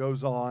is what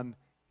goes on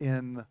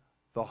in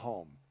the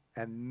home.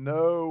 And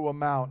no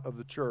amount of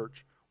the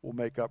church will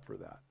make up for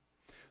that.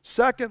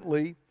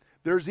 Secondly,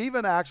 there's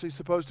even actually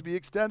supposed to be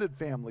extended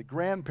family,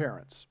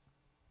 grandparents.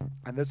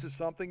 And this is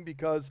something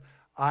because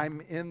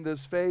I'm in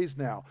this phase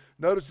now.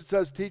 Notice it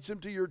says, teach them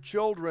to your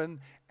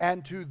children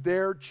and to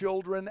their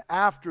children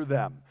after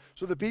them.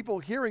 So the people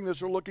hearing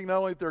this are looking not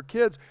only at their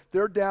kids,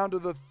 they're down to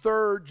the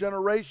third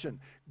generation.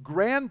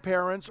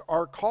 Grandparents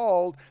are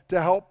called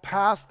to help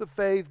pass the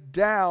faith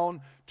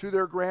down to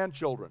their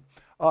grandchildren.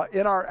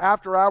 In our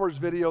after hours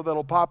video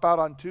that'll pop out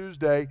on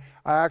Tuesday,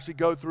 I actually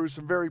go through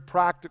some very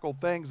practical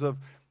things of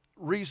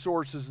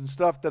resources and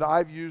stuff that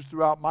I've used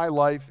throughout my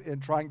life in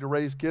trying to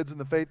raise kids in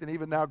the faith and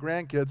even now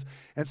grandkids.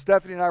 And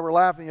Stephanie and I were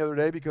laughing the other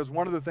day because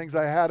one of the things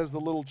I had is the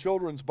little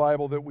children's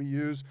Bible that we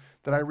use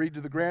that I read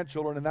to the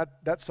grandchildren, and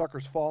that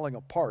sucker's falling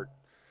apart.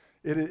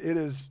 It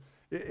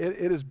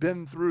has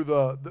been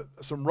through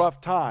some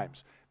rough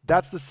times.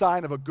 That's the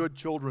sign of a good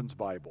children's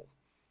Bible.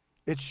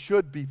 It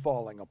should be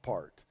falling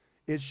apart.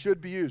 It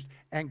should be used.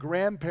 And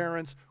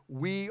grandparents,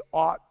 we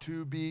ought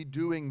to be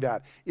doing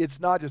that. It's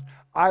not just,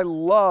 I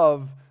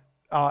love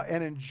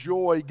and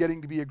enjoy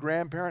getting to be a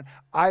grandparent.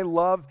 I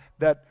love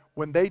that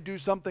when they do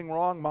something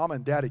wrong, Mama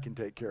and Daddy can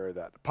take care of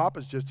that.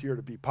 Papa's just here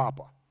to be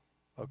Papa,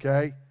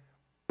 okay?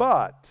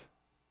 But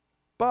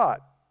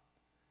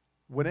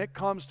when it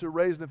comes to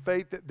raising the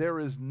faith, there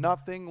is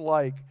nothing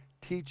like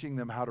teaching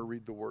them how to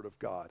read the Word of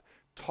God,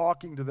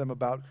 talking to them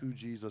about who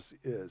Jesus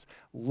is,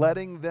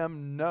 letting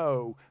them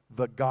know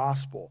the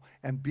gospel,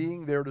 and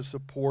being there to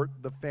support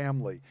the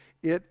family.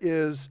 It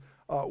is,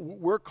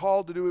 we're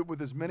called to do it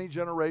with as many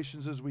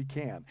generations as we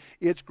can.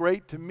 It's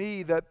great to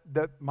me that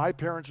my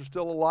parents are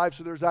still alive,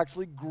 so there's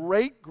actually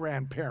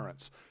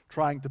great-grandparents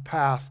trying to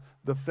pass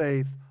the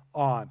faith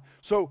on.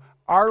 So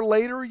our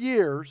later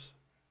years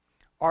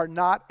are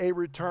not a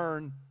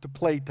return to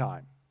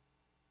playtime.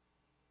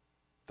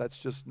 That's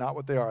just not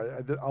what they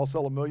are. I'll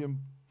sell 1 million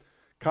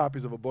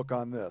copies of a book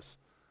on this.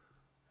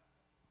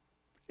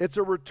 It's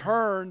a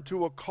return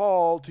to a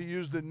call to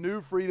use the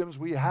new freedoms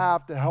we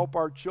have to help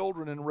our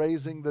children in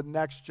raising the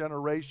next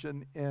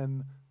generation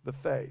in the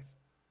faith.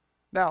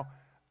 Now,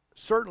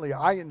 certainly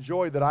I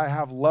enjoy that I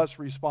have less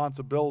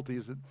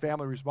responsibilities,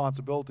 family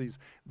responsibilities,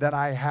 than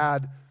I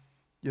had,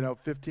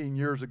 15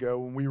 years ago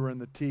when we were in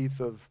the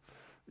teeth of,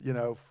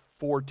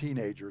 4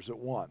 teenagers at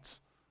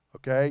once,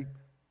 okay?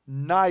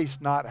 Nice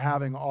not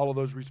having all of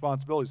those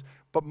responsibilities.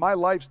 But my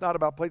life's not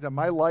about playtime.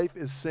 My life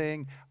is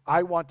saying,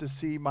 I want to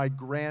see my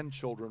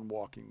grandchildren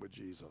walking with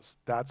Jesus.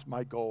 That's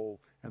my goal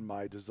and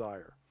my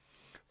desire.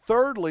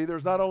 Thirdly,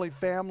 there's not only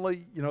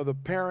family, the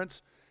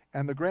parents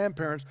and the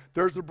grandparents,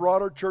 there's the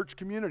broader church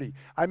community.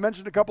 I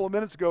mentioned a couple of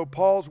minutes ago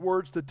Paul's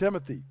words to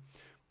Timothy.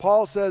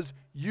 Paul says,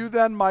 you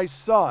then, my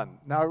son.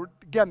 Now,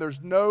 again,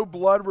 there's no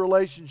blood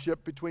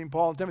relationship between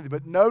Paul and Timothy,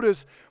 but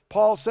notice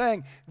Paul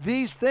saying,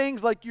 these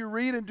things like you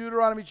read in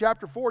Deuteronomy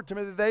chapter 4,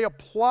 Timothy, they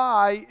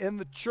apply in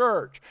the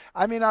church.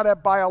 I may not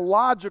have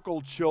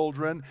biological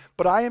children,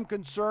 but I am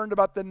concerned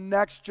about the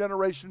next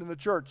generation in the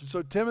church. And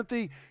so,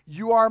 Timothy,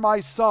 you are my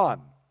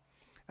son.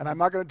 And I'm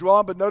not going to dwell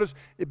on, but notice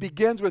it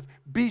begins with,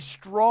 be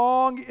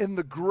strong in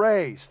the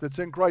grace that's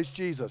in Christ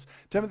Jesus.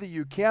 Timothy,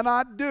 you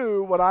cannot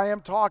do what I am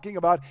talking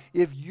about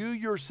if you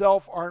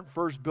yourself aren't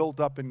first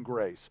built up in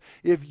grace.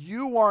 If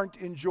you aren't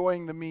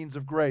enjoying the means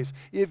of grace,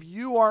 if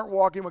you aren't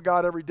walking with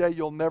God every day,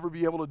 you'll never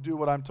be able to do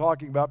what I'm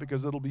talking about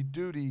because it'll be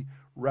duty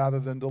rather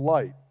than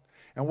delight.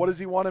 And what does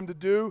he want him to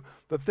do?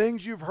 The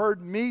things you've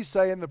heard me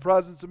say in the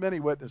presence of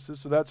many witnesses,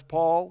 so that's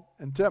Paul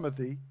and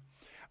Timothy.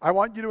 I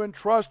want you to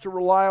entrust to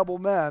reliable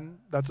men,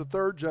 that's a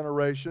third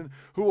generation,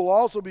 who will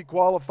also be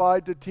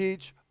qualified to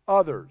teach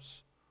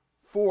others,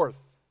 fourth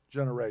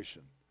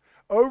generation.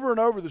 Over and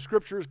over, the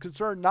scripture is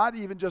concerned not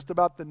even just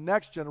about the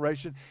next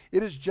generation,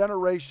 it is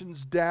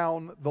generations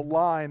down the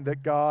line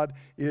that God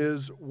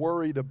is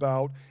worried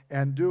about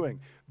and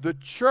doing. The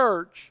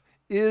church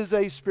is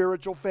a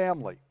spiritual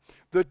family.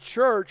 The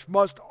church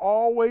must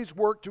always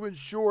work to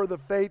ensure the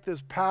faith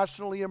is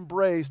passionately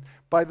embraced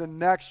by the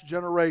next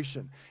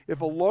generation. If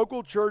a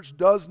local church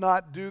does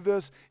not do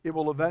this, it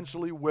will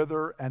eventually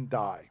wither and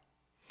die.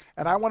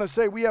 And I want to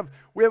say we have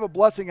a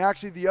blessing.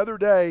 Actually, the other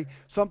day,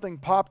 something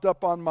popped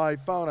up on my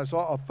phone. I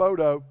saw a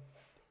photo,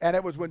 and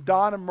it was when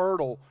Don and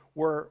Myrtle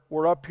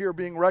were up here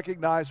being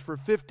recognized for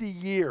 50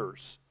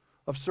 years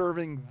of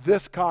serving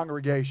this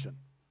congregation.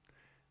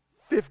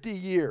 50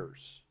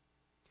 years.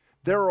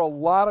 There are a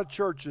lot of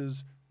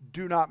churches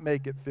do not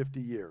make it 50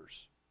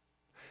 years.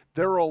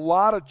 There are a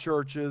lot of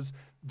churches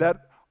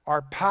that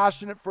are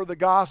passionate for the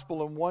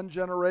gospel in one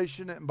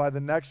generation, and by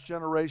the next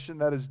generation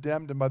that is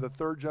dimmed, and by the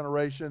third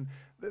generation,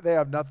 they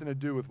have nothing to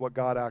do with what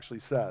God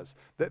actually says.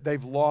 That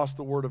they've lost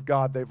the word of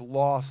God. They've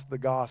lost the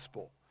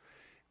gospel.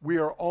 We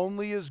are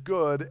only as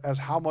good as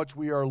how much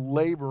we are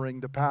laboring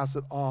to pass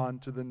it on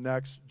to the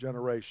next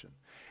generation.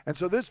 And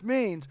so this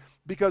means,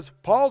 because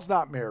Paul's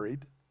not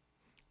married,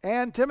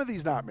 and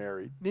Timothy's not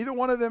married. Neither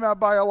one of them have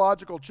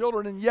biological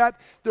children, and yet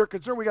they're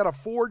concerned. We got a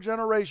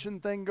 4-generation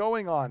thing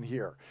going on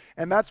here.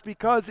 And that's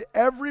because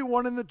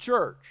everyone in the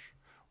church,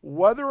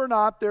 whether or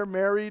not they're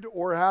married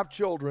or have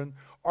children,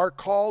 are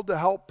called to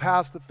help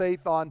pass the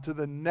faith on to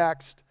the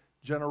next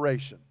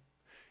generation.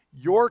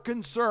 Your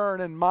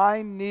concern and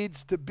mine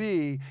needs to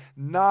be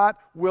not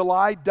will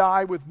I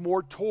die with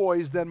more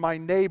toys than my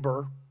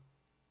neighbor,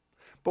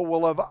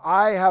 but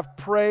I have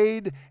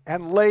prayed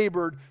and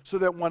labored so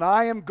that when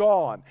I am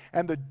gone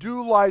and the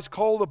dew lies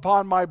cold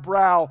upon my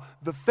brow,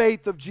 the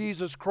faith of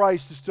Jesus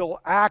Christ is still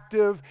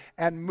active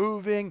and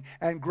moving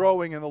and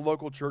growing in the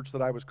local church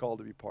that I was called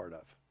to be part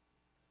of.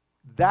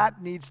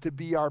 That needs to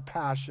be our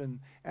passion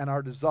and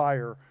our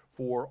desire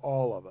for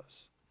all of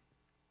us.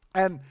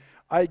 And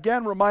I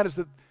again remind us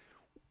that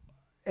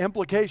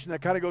implication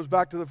that kind of goes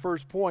back to the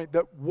first point,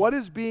 that what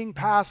is being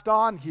passed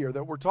on here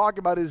that we're talking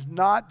about is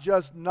not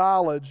just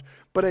knowledge,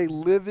 but a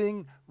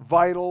living,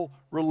 vital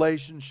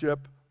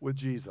relationship with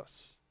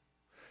Jesus.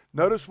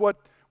 Notice what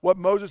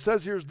Moses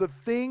says here is the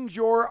things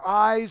your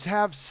eyes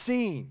have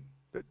seen.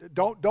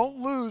 Don't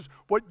lose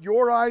what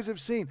your eyes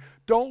have seen.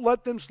 Don't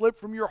let them slip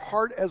from your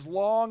heart as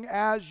long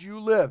as you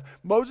live.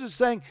 Moses is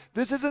saying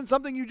this isn't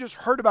something you just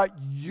heard about.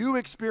 You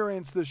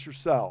experienced this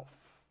yourself.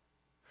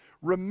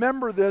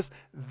 Remember this,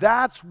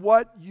 that's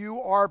what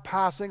you are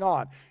passing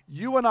on.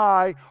 You and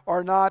I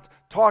are not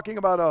talking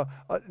about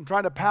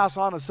trying to pass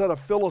on a set of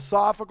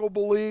philosophical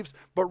beliefs,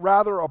 but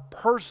rather a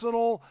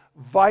personal,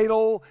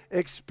 vital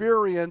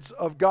experience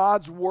of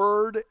God's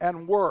word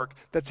and work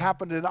that's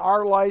happened in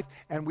our life,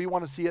 and we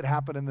want to see it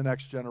happen in the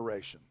next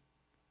generation.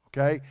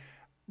 Okay?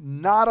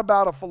 Not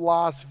about a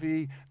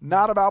philosophy,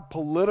 not about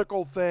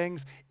political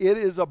things. It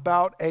is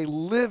about a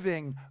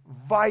living,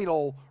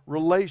 vital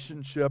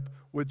relationship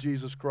with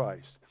Jesus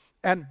Christ.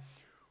 And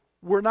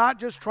we're not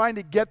just trying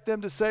to get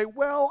them to say,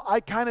 well, I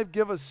kind of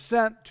give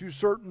assent to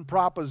certain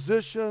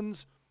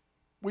propositions.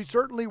 We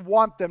certainly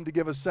want them to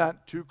give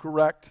assent to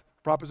correct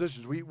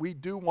propositions. We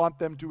do want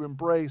them to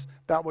embrace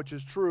that which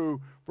is true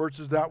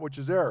versus that which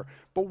is error.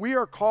 But we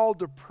are called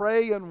to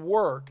pray and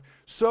work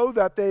so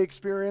that they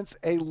experience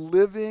a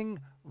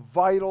living,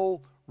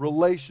 vital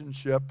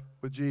relationship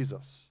with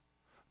Jesus.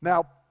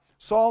 Now,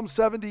 Psalm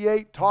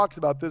 78 talks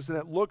about this, and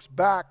it looks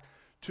back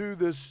to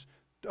this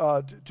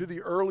to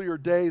the earlier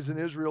days in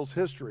Israel's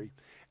history.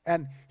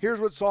 And here's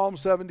what Psalm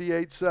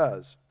 78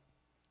 says.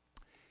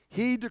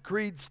 He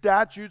decreed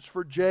statutes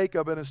for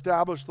Jacob and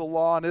established the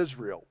law in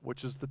Israel,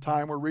 which is the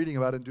time we're reading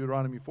about in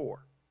Deuteronomy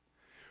 4,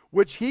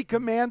 which he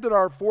commanded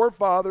our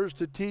forefathers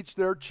to teach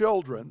their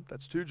children,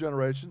 that's 2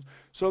 generations,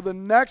 so the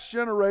next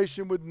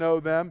generation would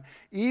know them,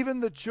 even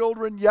the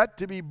children yet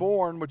to be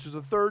born, which is a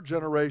 3rd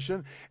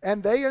generation,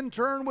 and they in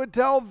turn would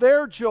tell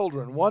their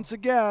children, once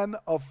again,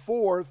 a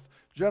 4th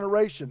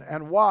generation.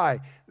 And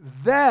why?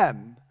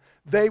 Then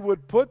they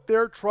would put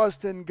their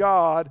trust in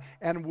God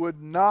and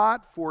would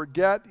not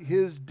forget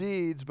his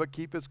deeds but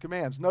keep his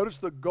commands. Notice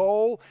the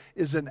goal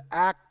is an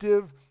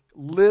active,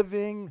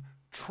 living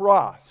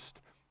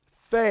trust,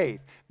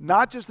 faith.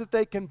 Not just that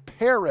they can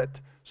parrot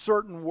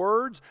certain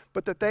words,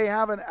 but that they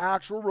have an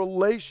actual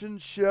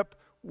relationship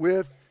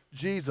with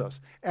Jesus.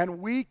 And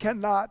we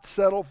cannot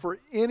settle for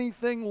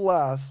anything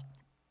less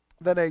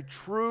than a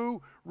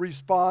true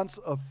response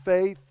of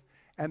faith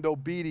and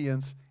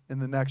obedience in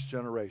the next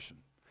generation.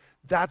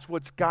 That's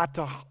what's got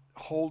to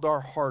hold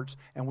our hearts,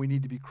 and we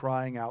need to be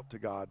crying out to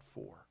God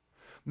for.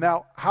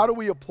 Now, how do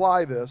we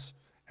apply this?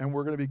 And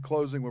we're going to be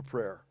closing with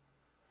prayer.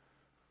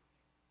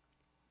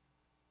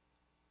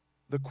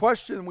 The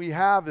question we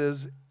have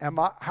is,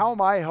 how am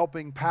I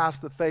helping pass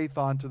the faith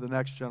on to the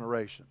next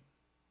generation?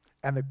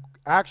 And the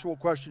actual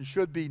question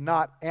should be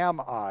not am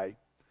I,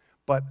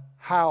 but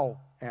how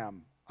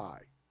am I?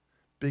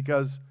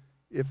 Because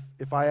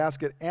if I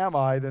ask it, am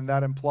I, then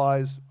that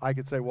implies I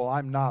could say, well,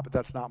 I'm not, but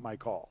that's not my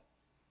call.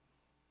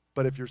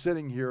 But if you're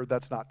sitting here,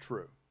 that's not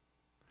true.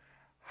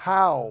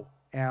 How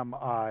am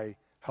I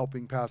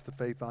helping pass the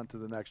faith on to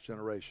the next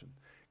generation?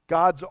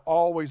 God's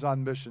always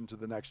on mission to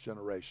the next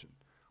generation.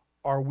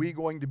 Are we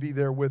going to be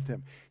there with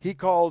him? He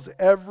calls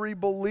every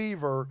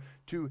believer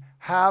to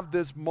have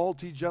this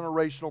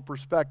multi-generational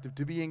perspective,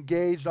 to be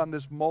engaged on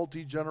this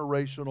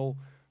multi-generational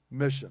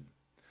mission.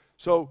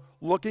 So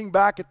looking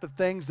back at the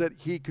things that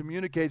he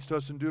communicates to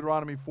us in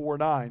Deuteronomy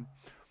 4:9,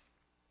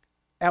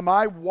 am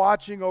I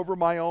watching over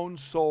my own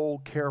soul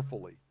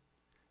carefully,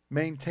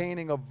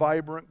 maintaining a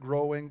vibrant,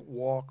 growing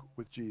walk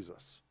with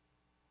Jesus?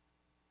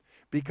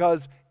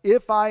 Because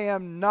if I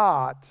am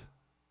not,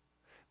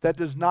 that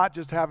does not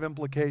just have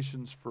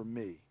implications for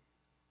me.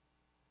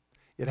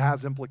 It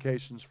has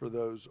implications for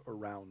those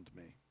around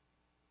me.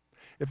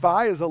 If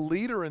I, as a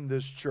leader in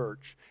this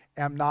church,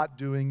 am not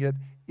doing it,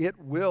 it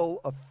will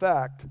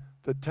affect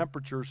the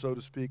temperature, so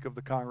to speak, of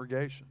the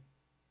congregation.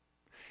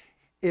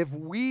 If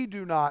we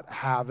do not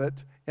have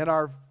it in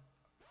our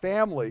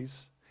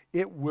families,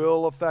 it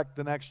will affect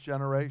the next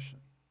generation.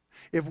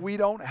 If we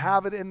don't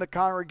have it in the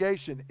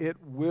congregation, it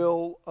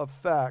will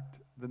affect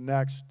the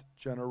next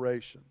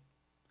generation.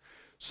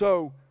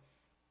 So,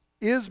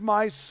 is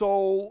my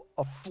soul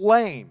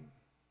aflame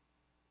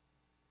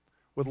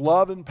with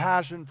love and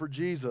passion for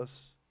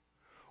Jesus,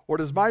 or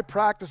does my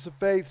practice of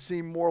faith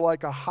seem more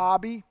like a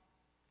hobby,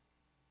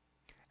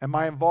 and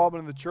my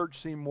involvement in the church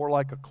seem more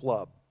like a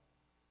club?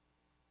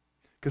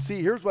 Because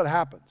see, here's what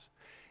happens.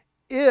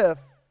 If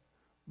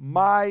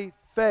my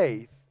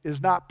faith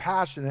is not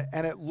passionate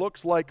and it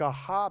looks like a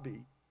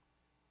hobby,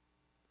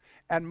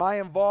 and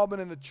my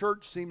involvement in the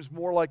church seems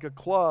more like a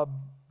club,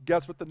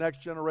 guess what the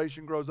next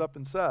generation grows up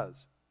and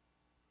says?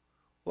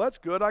 Well, that's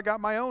good. I got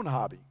my own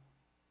hobby.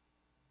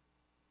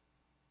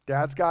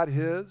 Dad's got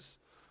his.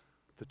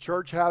 The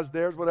church has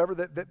theirs, whatever.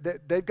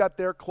 They've got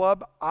their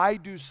club. I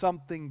do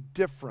something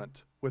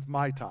different with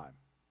my time.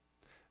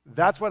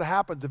 That's what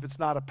happens if it's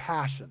not a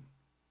passion.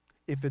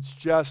 If it's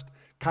just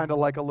kind of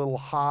like a little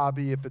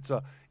hobby, if it's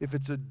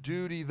a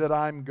duty that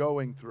I'm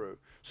going through.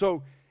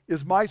 So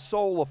is my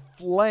soul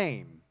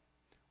aflame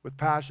with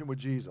passion with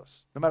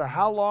Jesus, no matter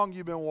how long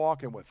you've been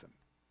walking with him?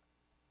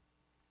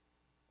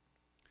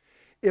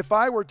 If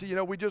I were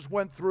to, we just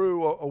went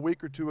through a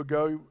week or two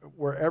ago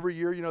where every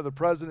year, the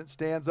president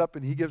stands up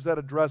and he gives that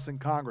address in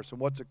Congress.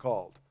 And what's it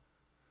called?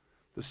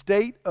 The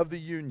State of the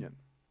Union.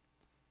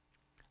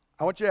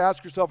 I want you to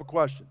ask yourself a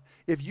question.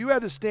 If you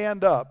had to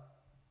stand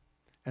up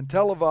and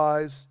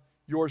televise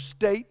your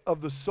State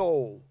of the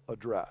Soul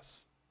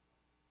address,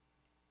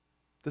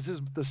 this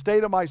is the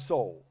state of my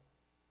soul,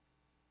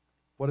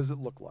 what does it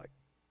look like?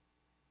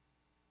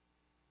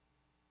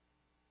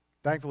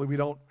 Thankfully,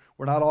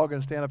 we're not all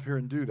going to stand up here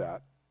and do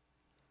that.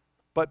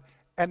 But,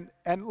 and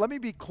let me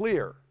be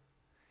clear,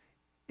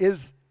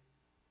 is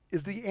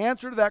the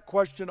answer to that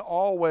question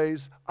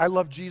always, I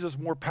love Jesus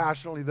more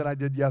passionately than I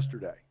did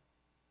yesterday?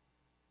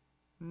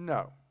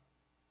 No,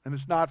 and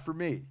it's not for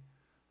me.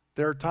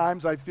 There are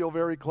times I feel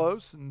very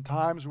close and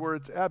times where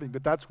it's ebbing,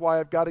 but that's why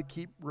I've got to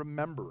keep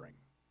remembering.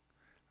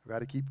 I've got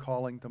to keep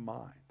calling to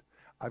mind.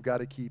 I've got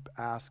to keep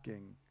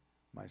asking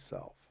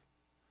myself.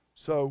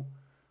 So,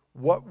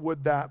 what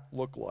would that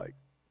look like?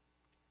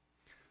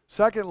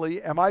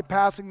 Secondly, am I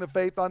passing the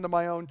faith on to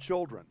my own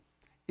children?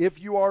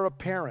 If you are a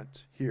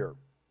parent here,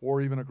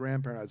 or even a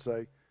grandparent, I'd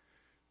say,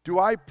 do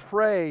I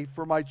pray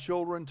for my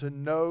children to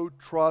know,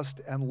 trust,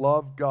 and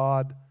love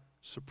God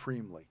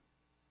supremely?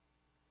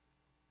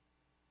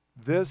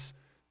 This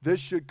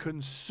should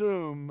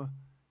consume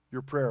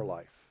your prayer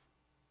life.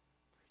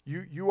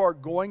 You are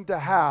going to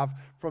have,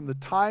 from the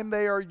time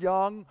they are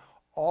young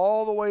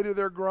all the way to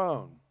they're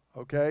grown,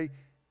 okay?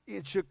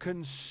 It should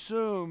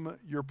consume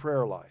your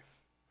prayer life.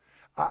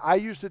 I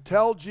used to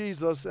tell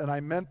Jesus, and I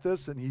meant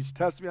this, and he's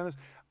tested me on this,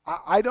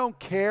 I don't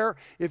care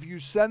if you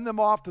send them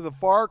off to the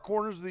far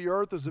corners of the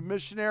earth as a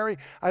missionary.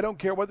 I don't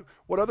care what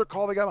other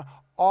call they got.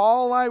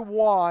 All I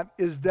want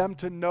is them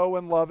to know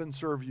and love and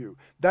serve you.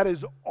 That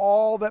is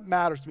all that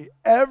matters to me.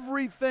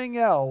 Everything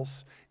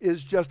else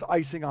is just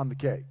icing on the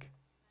cake.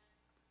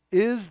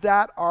 Is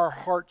that our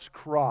heart's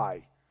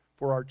cry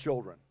for our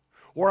children?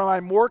 Or am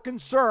I more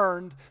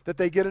concerned that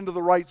they get into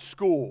the right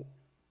school?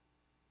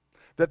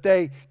 That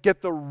they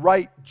get the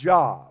right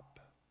job?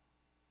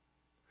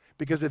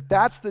 Because if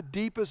that's the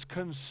deepest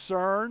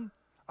concern,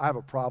 I have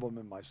a problem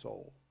in my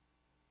soul.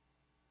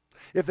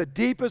 If the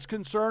deepest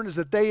concern is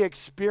that they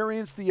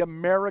experience the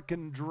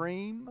American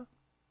dream,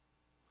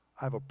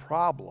 I have a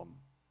problem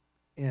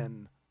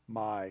in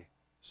my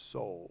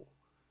soul.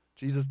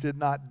 Jesus did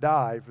not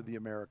die for the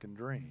American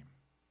dream.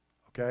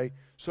 Okay?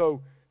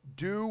 So,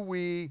 do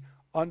we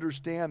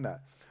understand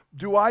that?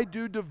 Do I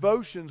do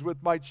devotions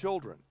with my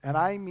children? And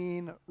I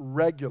mean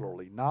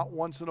regularly, not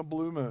once in a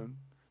blue moon.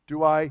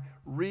 Do I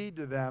read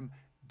to them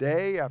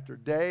day after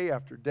day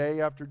after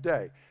day after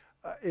day?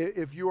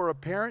 If you are a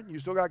parent and you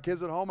still got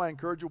kids at home, I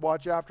encourage you to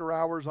watch After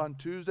Hours on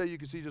Tuesday. You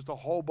can see just a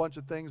whole bunch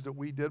of things that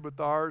we did with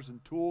ours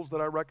and tools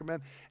that I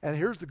recommend. And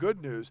here's the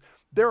good news.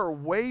 There are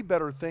way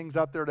better things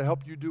out there to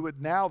help you do it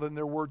now than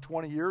there were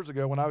 20 years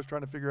ago when I was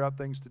trying to figure out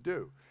things to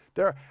do.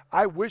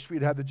 I wish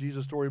we'd had the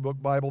Jesus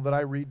Storybook Bible that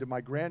I read to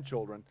my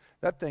grandchildren.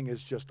 That thing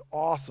is just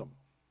awesome.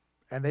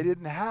 And they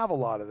didn't have a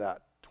lot of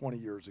that 20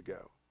 years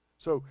ago.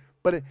 So,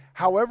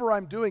 however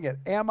I'm doing it,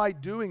 am I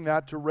doing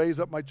that to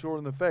raise up my children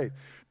in the faith?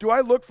 Do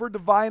I look for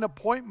divine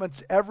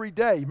appointments every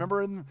day?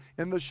 Remember in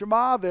the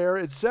Shema there,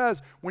 it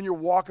says when you're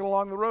walking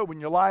along the road, when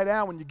you lie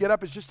down, when you get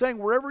up, it's just saying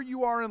wherever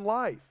you are in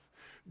life.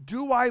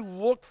 Do I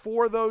look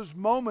for those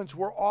moments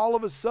where all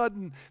of a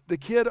sudden the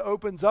kid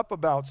opens up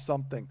about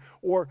something,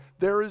 or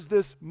there is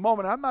this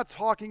moment? I'm not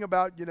talking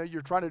about,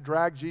 you're trying to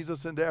drag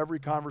Jesus into every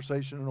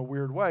conversation in a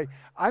weird way.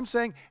 I'm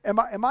saying, am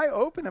I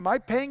open? Am I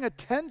paying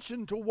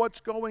attention to what's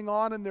going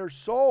on in their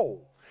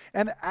soul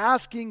and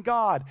asking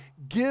God,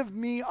 give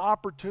me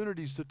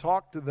opportunities to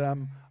talk to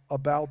them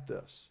about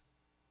this?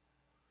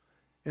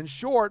 In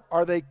short,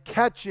 are they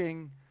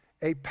catching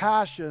a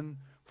passion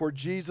for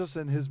Jesus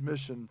and his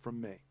mission from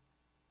me?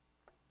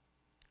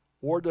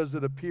 Or does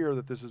it appear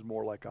that this is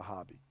more like a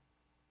hobby?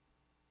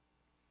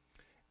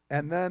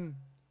 And then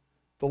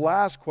the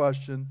last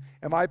question,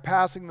 am I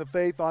passing the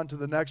faith on to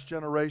the next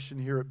generation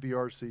here at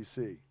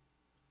BRCC?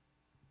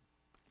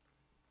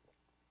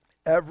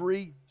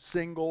 Every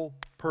single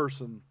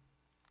person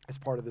is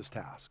part of this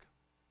task.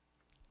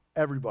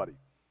 Everybody.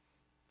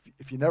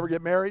 If you never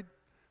get married,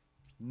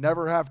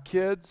 never have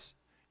kids,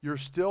 you're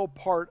still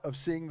part of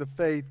seeing the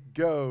faith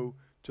go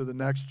to the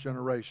next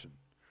generation.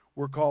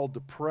 We're called to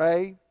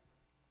pray.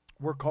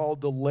 We're called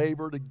to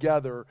labor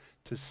together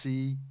to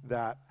see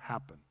that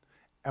happen.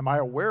 Am I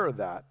aware of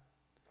that?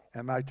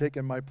 Am I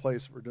taking my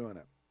place for doing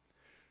it?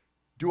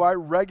 Do I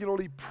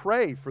regularly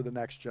pray for the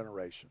next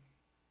generation?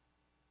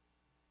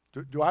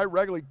 Do I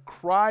regularly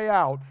cry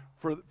out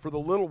for the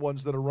little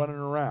ones that are running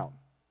around?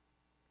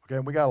 Okay,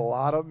 and we got a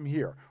lot of them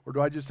here. Or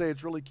do I just say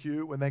it's really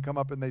cute when they come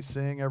up and they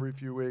sing every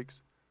few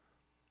weeks?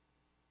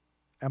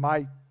 Am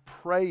I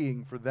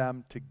praying for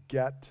them to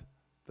get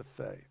the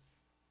faith?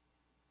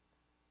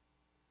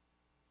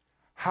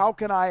 How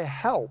can I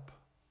help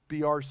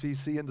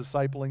BRCC in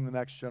discipling the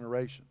next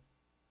generation?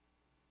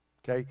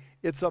 Okay,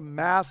 it's a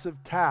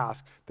massive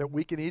task that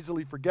we can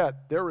easily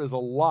forget. There is a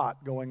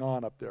lot going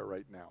on up there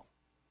right now.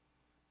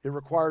 It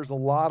requires a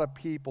lot of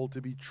people to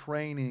be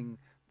training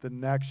the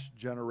next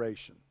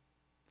generation.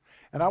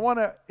 And I want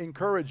to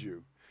encourage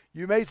you.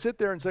 You may sit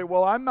there and say,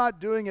 well, I'm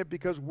not doing it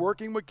because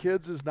working with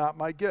kids is not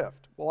my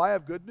gift. Well, I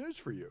have good news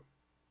for you.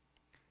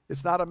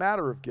 It's not a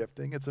matter of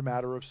gifting, it's a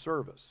matter of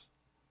service.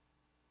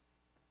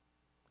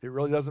 It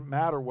really doesn't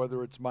matter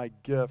whether it's my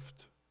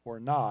gift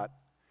or not.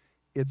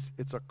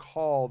 It's a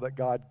call that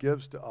God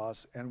gives to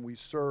us, and we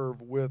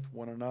serve with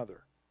one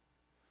another.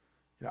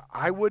 You know,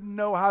 I wouldn't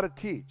know how to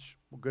teach.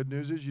 Well, good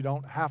news is you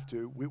don't have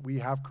to. We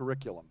have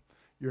curriculum.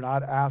 You're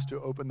not asked to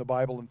open the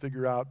Bible and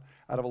figure out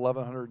of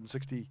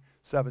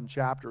 1,167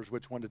 chapters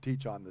which one to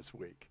teach on this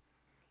week.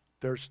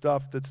 There's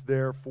stuff that's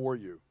there for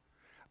you.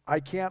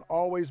 I can't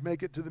always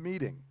make it to the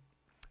meeting.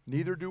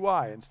 Neither do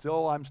I, and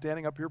still I'm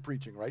standing up here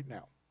preaching right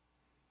now.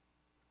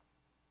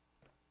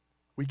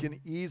 We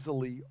can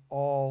easily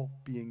all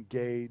be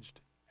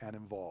engaged and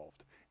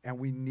involved, and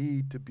we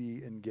need to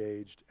be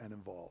engaged and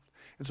involved.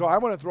 And so I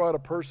want to throw out a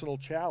personal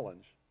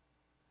challenge.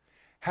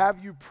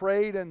 Have you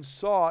prayed and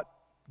sought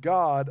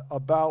God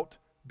about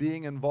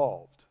being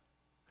involved?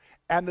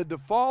 And the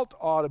default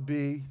ought to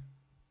be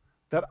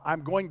that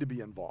I'm going to be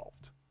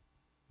involved.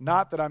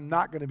 Not that I'm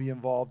not going to be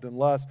involved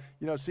unless,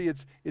 see,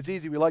 it's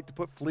easy. We like to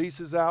put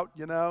fleeces out,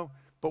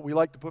 but we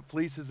like to put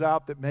fleeces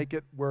out that make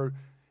it where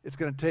it's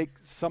going to take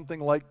something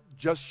like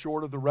just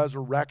short of the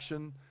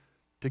resurrection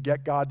to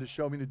get God to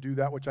show me to do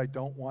that which I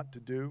don't want to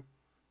do.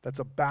 That's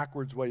a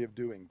backwards way of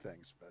doing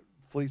things.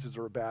 Fleeces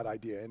are a bad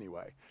idea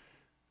anyway.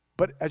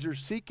 But as you're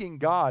seeking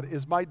God,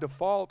 is my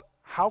default,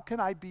 how can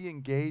I be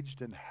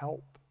engaged and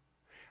help?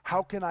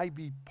 How can I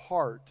be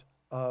part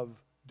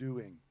of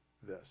doing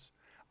this?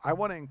 I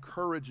want to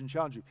encourage and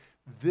challenge you.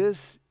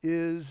 This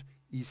is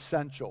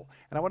essential.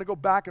 And I want to go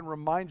back and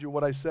remind you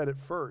what I said at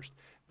first.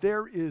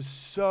 There is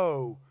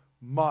so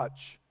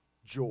much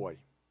joy.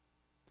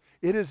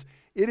 It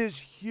is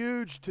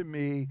huge to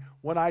me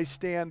when I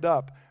stand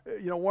up.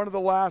 One of the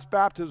last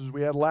baptisms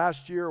we had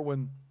last year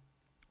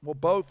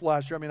both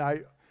last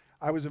year,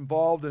 I was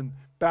involved in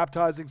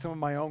baptizing some of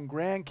my own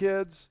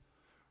grandkids,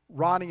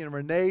 Ronnie and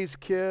Renee's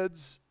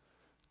kids,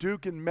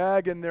 Duke and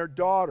Meg and their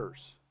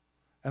daughters.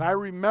 And I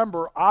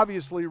remember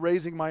obviously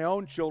raising my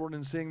own children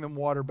and seeing them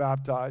water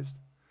baptized.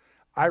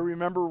 I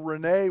remember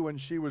Renee when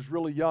she was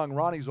really young.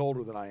 Ronnie's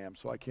older than I am,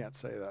 so I can't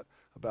say that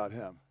about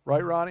him.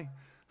 Right, Ronnie?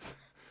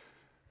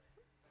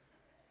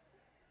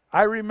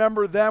 I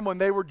remember them when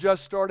they were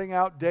just starting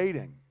out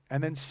dating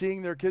and then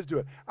seeing their kids do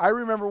it. I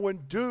remember when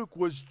Duke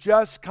was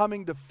just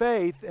coming to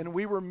faith and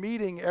we were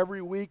meeting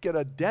every week at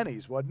a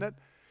Denny's, wasn't it?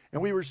 And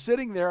we were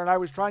sitting there and I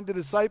was trying to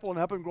disciple and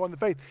help him grow in the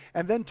faith.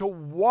 And then to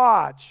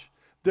watch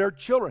their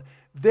children.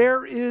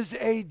 There is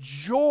a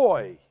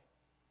joy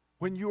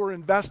when you are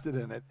invested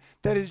in it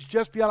that is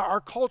just beyond.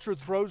 Our culture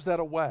throws that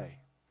away.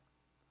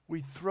 We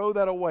throw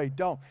that away.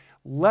 Don't.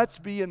 Let's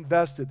be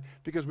invested,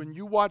 because when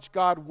you watch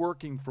God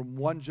working from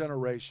one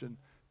generation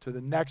to the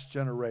next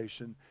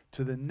generation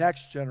to the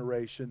next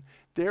generation,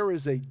 there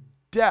is a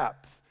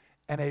depth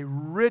and a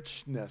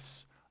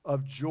richness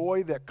of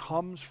joy that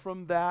comes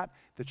from that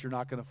you're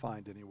not going to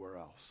find anywhere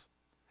else.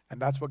 And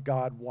that's what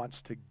God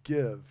wants to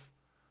give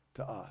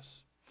to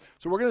us.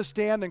 So we're going to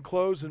stand and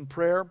close in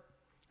prayer.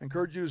 I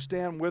encourage you to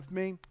stand with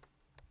me,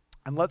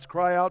 and let's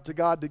cry out to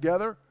God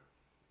together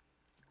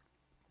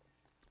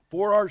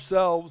for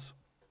ourselves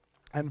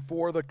and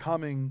for the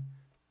coming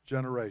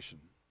generation.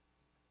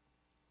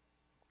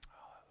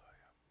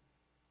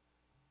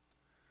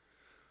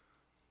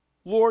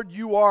 Lord,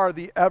 you are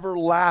the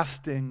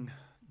everlasting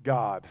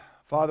God.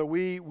 Father,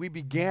 we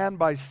began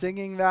by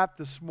singing that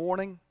this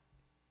morning.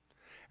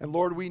 And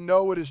Lord, we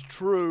know it is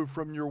true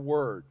from your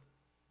word.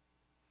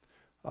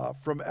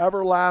 From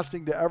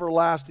everlasting to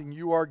everlasting,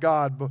 you are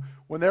God. But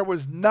when there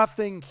was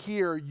nothing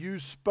here, you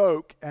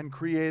spoke and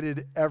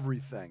created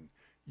everything.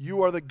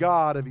 You are the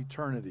God of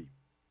eternity.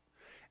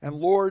 And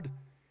Lord,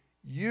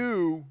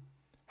 you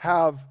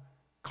have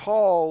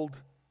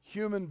called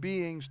human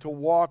beings to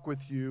walk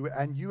with you,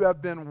 and you have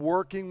been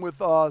working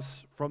with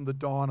us from the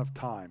dawn of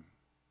time.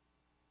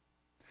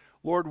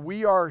 Lord,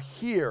 we are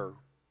here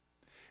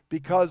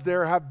because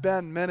there have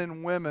been men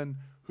and women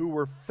who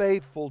were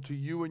faithful to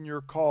you and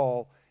your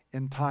call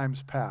in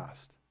times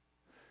past.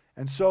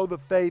 And so the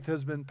faith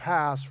has been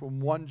passed from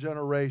one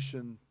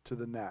generation to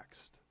the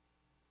next.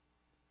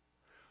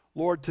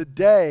 Lord,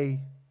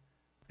 today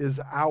is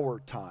our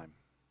time.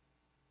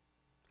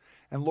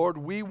 And Lord,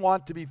 we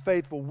want to be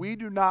faithful. We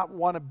do not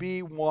want to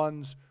be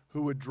ones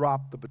who would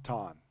drop the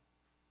baton.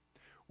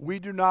 We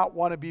do not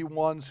want to be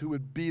ones who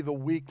would be the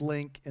weak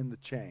link in the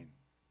chain.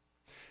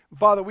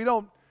 Father, we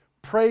don't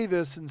pray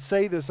this and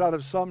say this out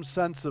of some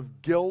sense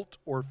of guilt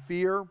or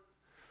fear.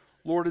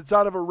 Lord, it's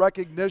out of a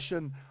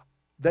recognition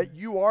that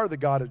you are the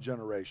God of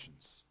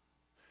generations.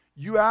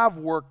 You have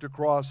worked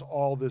across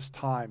all this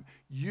time.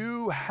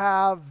 You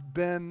have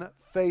been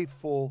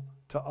faithful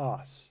to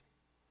us.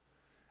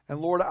 And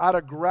Lord, out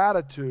of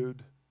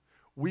gratitude,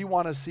 we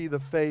want to see the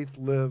faith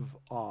live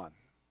on.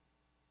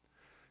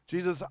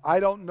 Jesus, I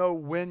don't know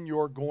when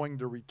you're going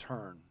to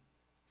return,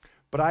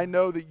 but I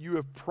know that you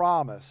have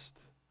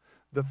promised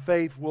the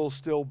faith will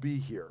still be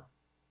here.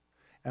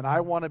 And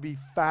I want to be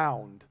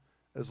found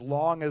as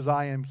long as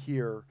I am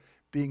here,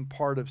 being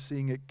part of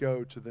seeing it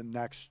go to the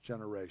next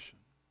generation.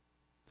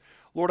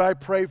 Lord, I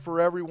pray for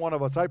every one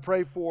of us. I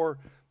pray for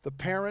the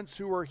parents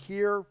who are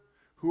here,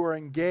 who are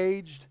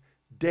engaged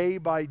day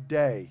by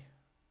day.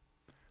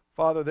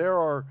 Father, there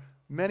are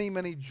many,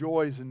 many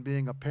joys in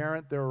being a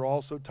parent. There are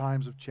also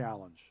times of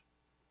challenge.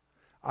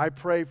 I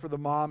pray for the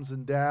moms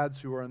and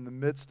dads who are in the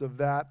midst of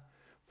that.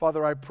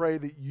 Father, I pray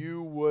that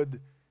you would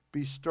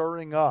be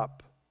stirring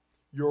up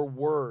your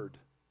word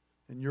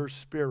and your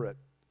spirit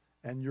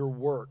and your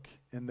work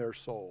in their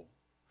soul.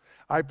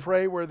 I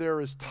pray where there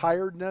is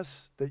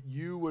tiredness that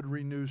you would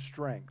renew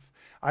strength.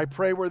 I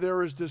pray where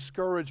there is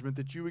discouragement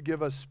that you would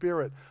give a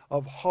spirit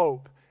of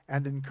hope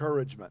and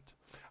encouragement.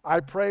 I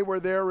pray where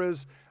there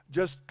is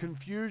just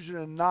confusion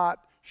and not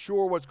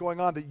sure what's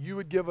going on, that you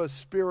would give a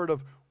spirit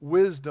of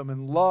wisdom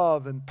and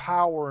love and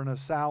power and a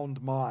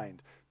sound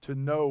mind to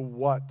know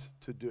what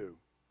to do.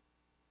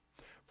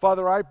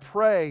 Father, I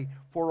pray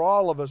for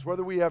all of us,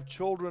 whether we have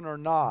children or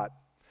not,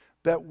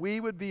 that we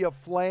would be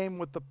aflame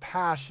with the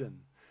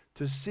passion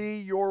to see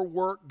your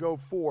work go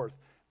forth,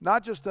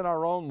 not just in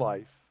our own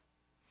life,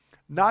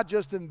 not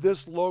just in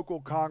this local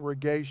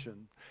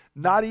congregation,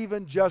 not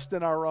even just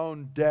in our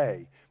own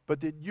day,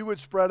 but that you would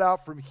spread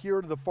out from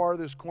here to the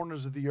farthest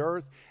corners of the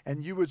earth,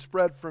 and you would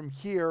spread from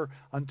here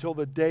until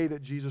the day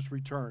that Jesus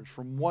returns,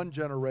 from one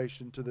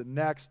generation to the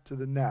next to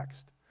the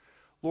next.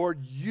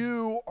 Lord,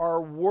 you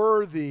are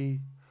worthy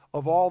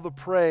of all the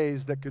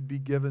praise that could be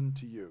given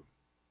to you.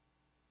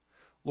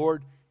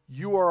 Lord,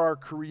 you are our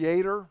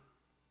creator.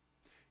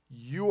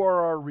 You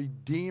are our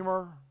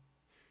redeemer.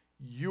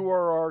 You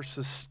are our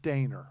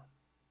sustainer.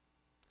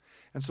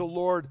 And so,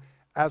 Lord,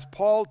 as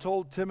Paul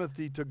told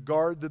Timothy to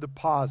guard the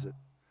deposit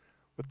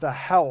with the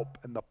help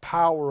and the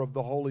power of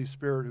the Holy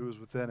Spirit who is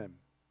within him,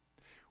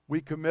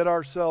 we commit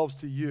ourselves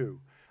to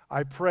you.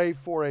 I pray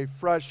for a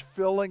fresh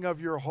filling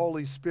of your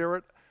Holy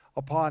Spirit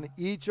upon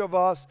each of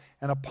us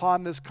and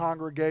upon this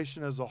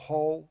congregation as a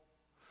whole.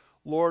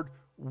 Lord,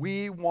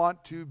 we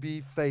want to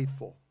be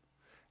faithful.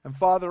 And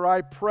Father,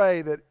 I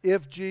pray that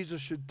if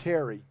Jesus should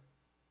tarry,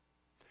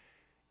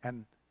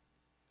 and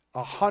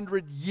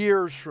 100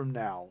 years from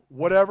now,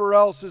 whatever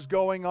else is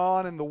going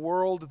on in the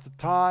world at the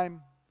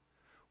time,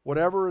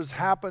 whatever has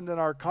happened in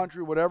our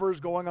country, whatever is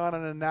going on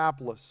in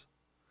Annapolis,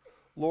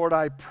 Lord,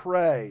 I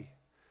pray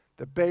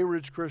that Bay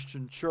Ridge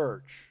Christian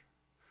Church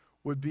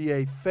would be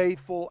a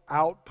faithful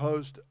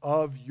outpost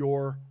of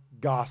your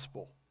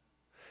gospel.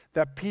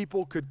 That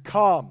people could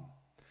come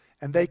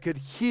and they could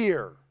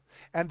hear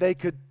and they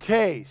could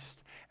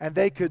taste and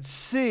they could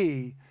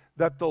see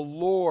that the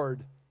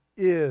Lord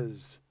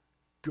is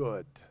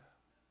good.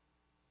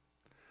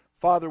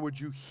 Father, would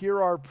you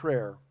hear our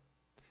prayer,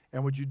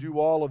 and would you do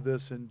all of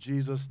this in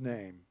Jesus'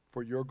 name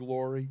for your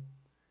glory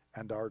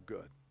and our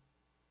good.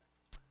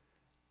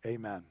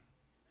 Amen.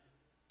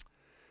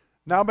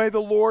 Now may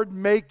the Lord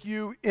make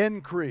you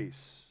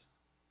increase,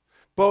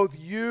 both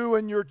you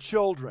and your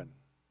children.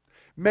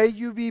 May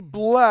you be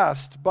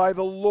blessed by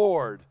the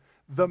Lord,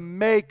 the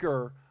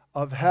maker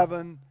of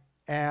heaven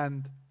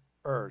and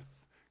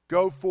earth.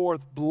 Go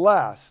forth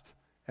blessed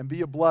and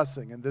be a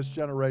blessing in this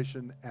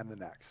generation and the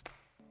next.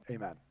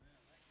 Amen.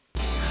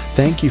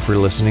 Thank you for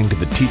listening to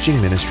the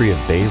teaching ministry of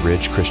Bay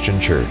Ridge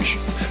Christian Church.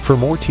 For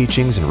more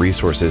teachings and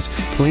resources,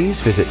 please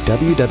visit www.brcc.church.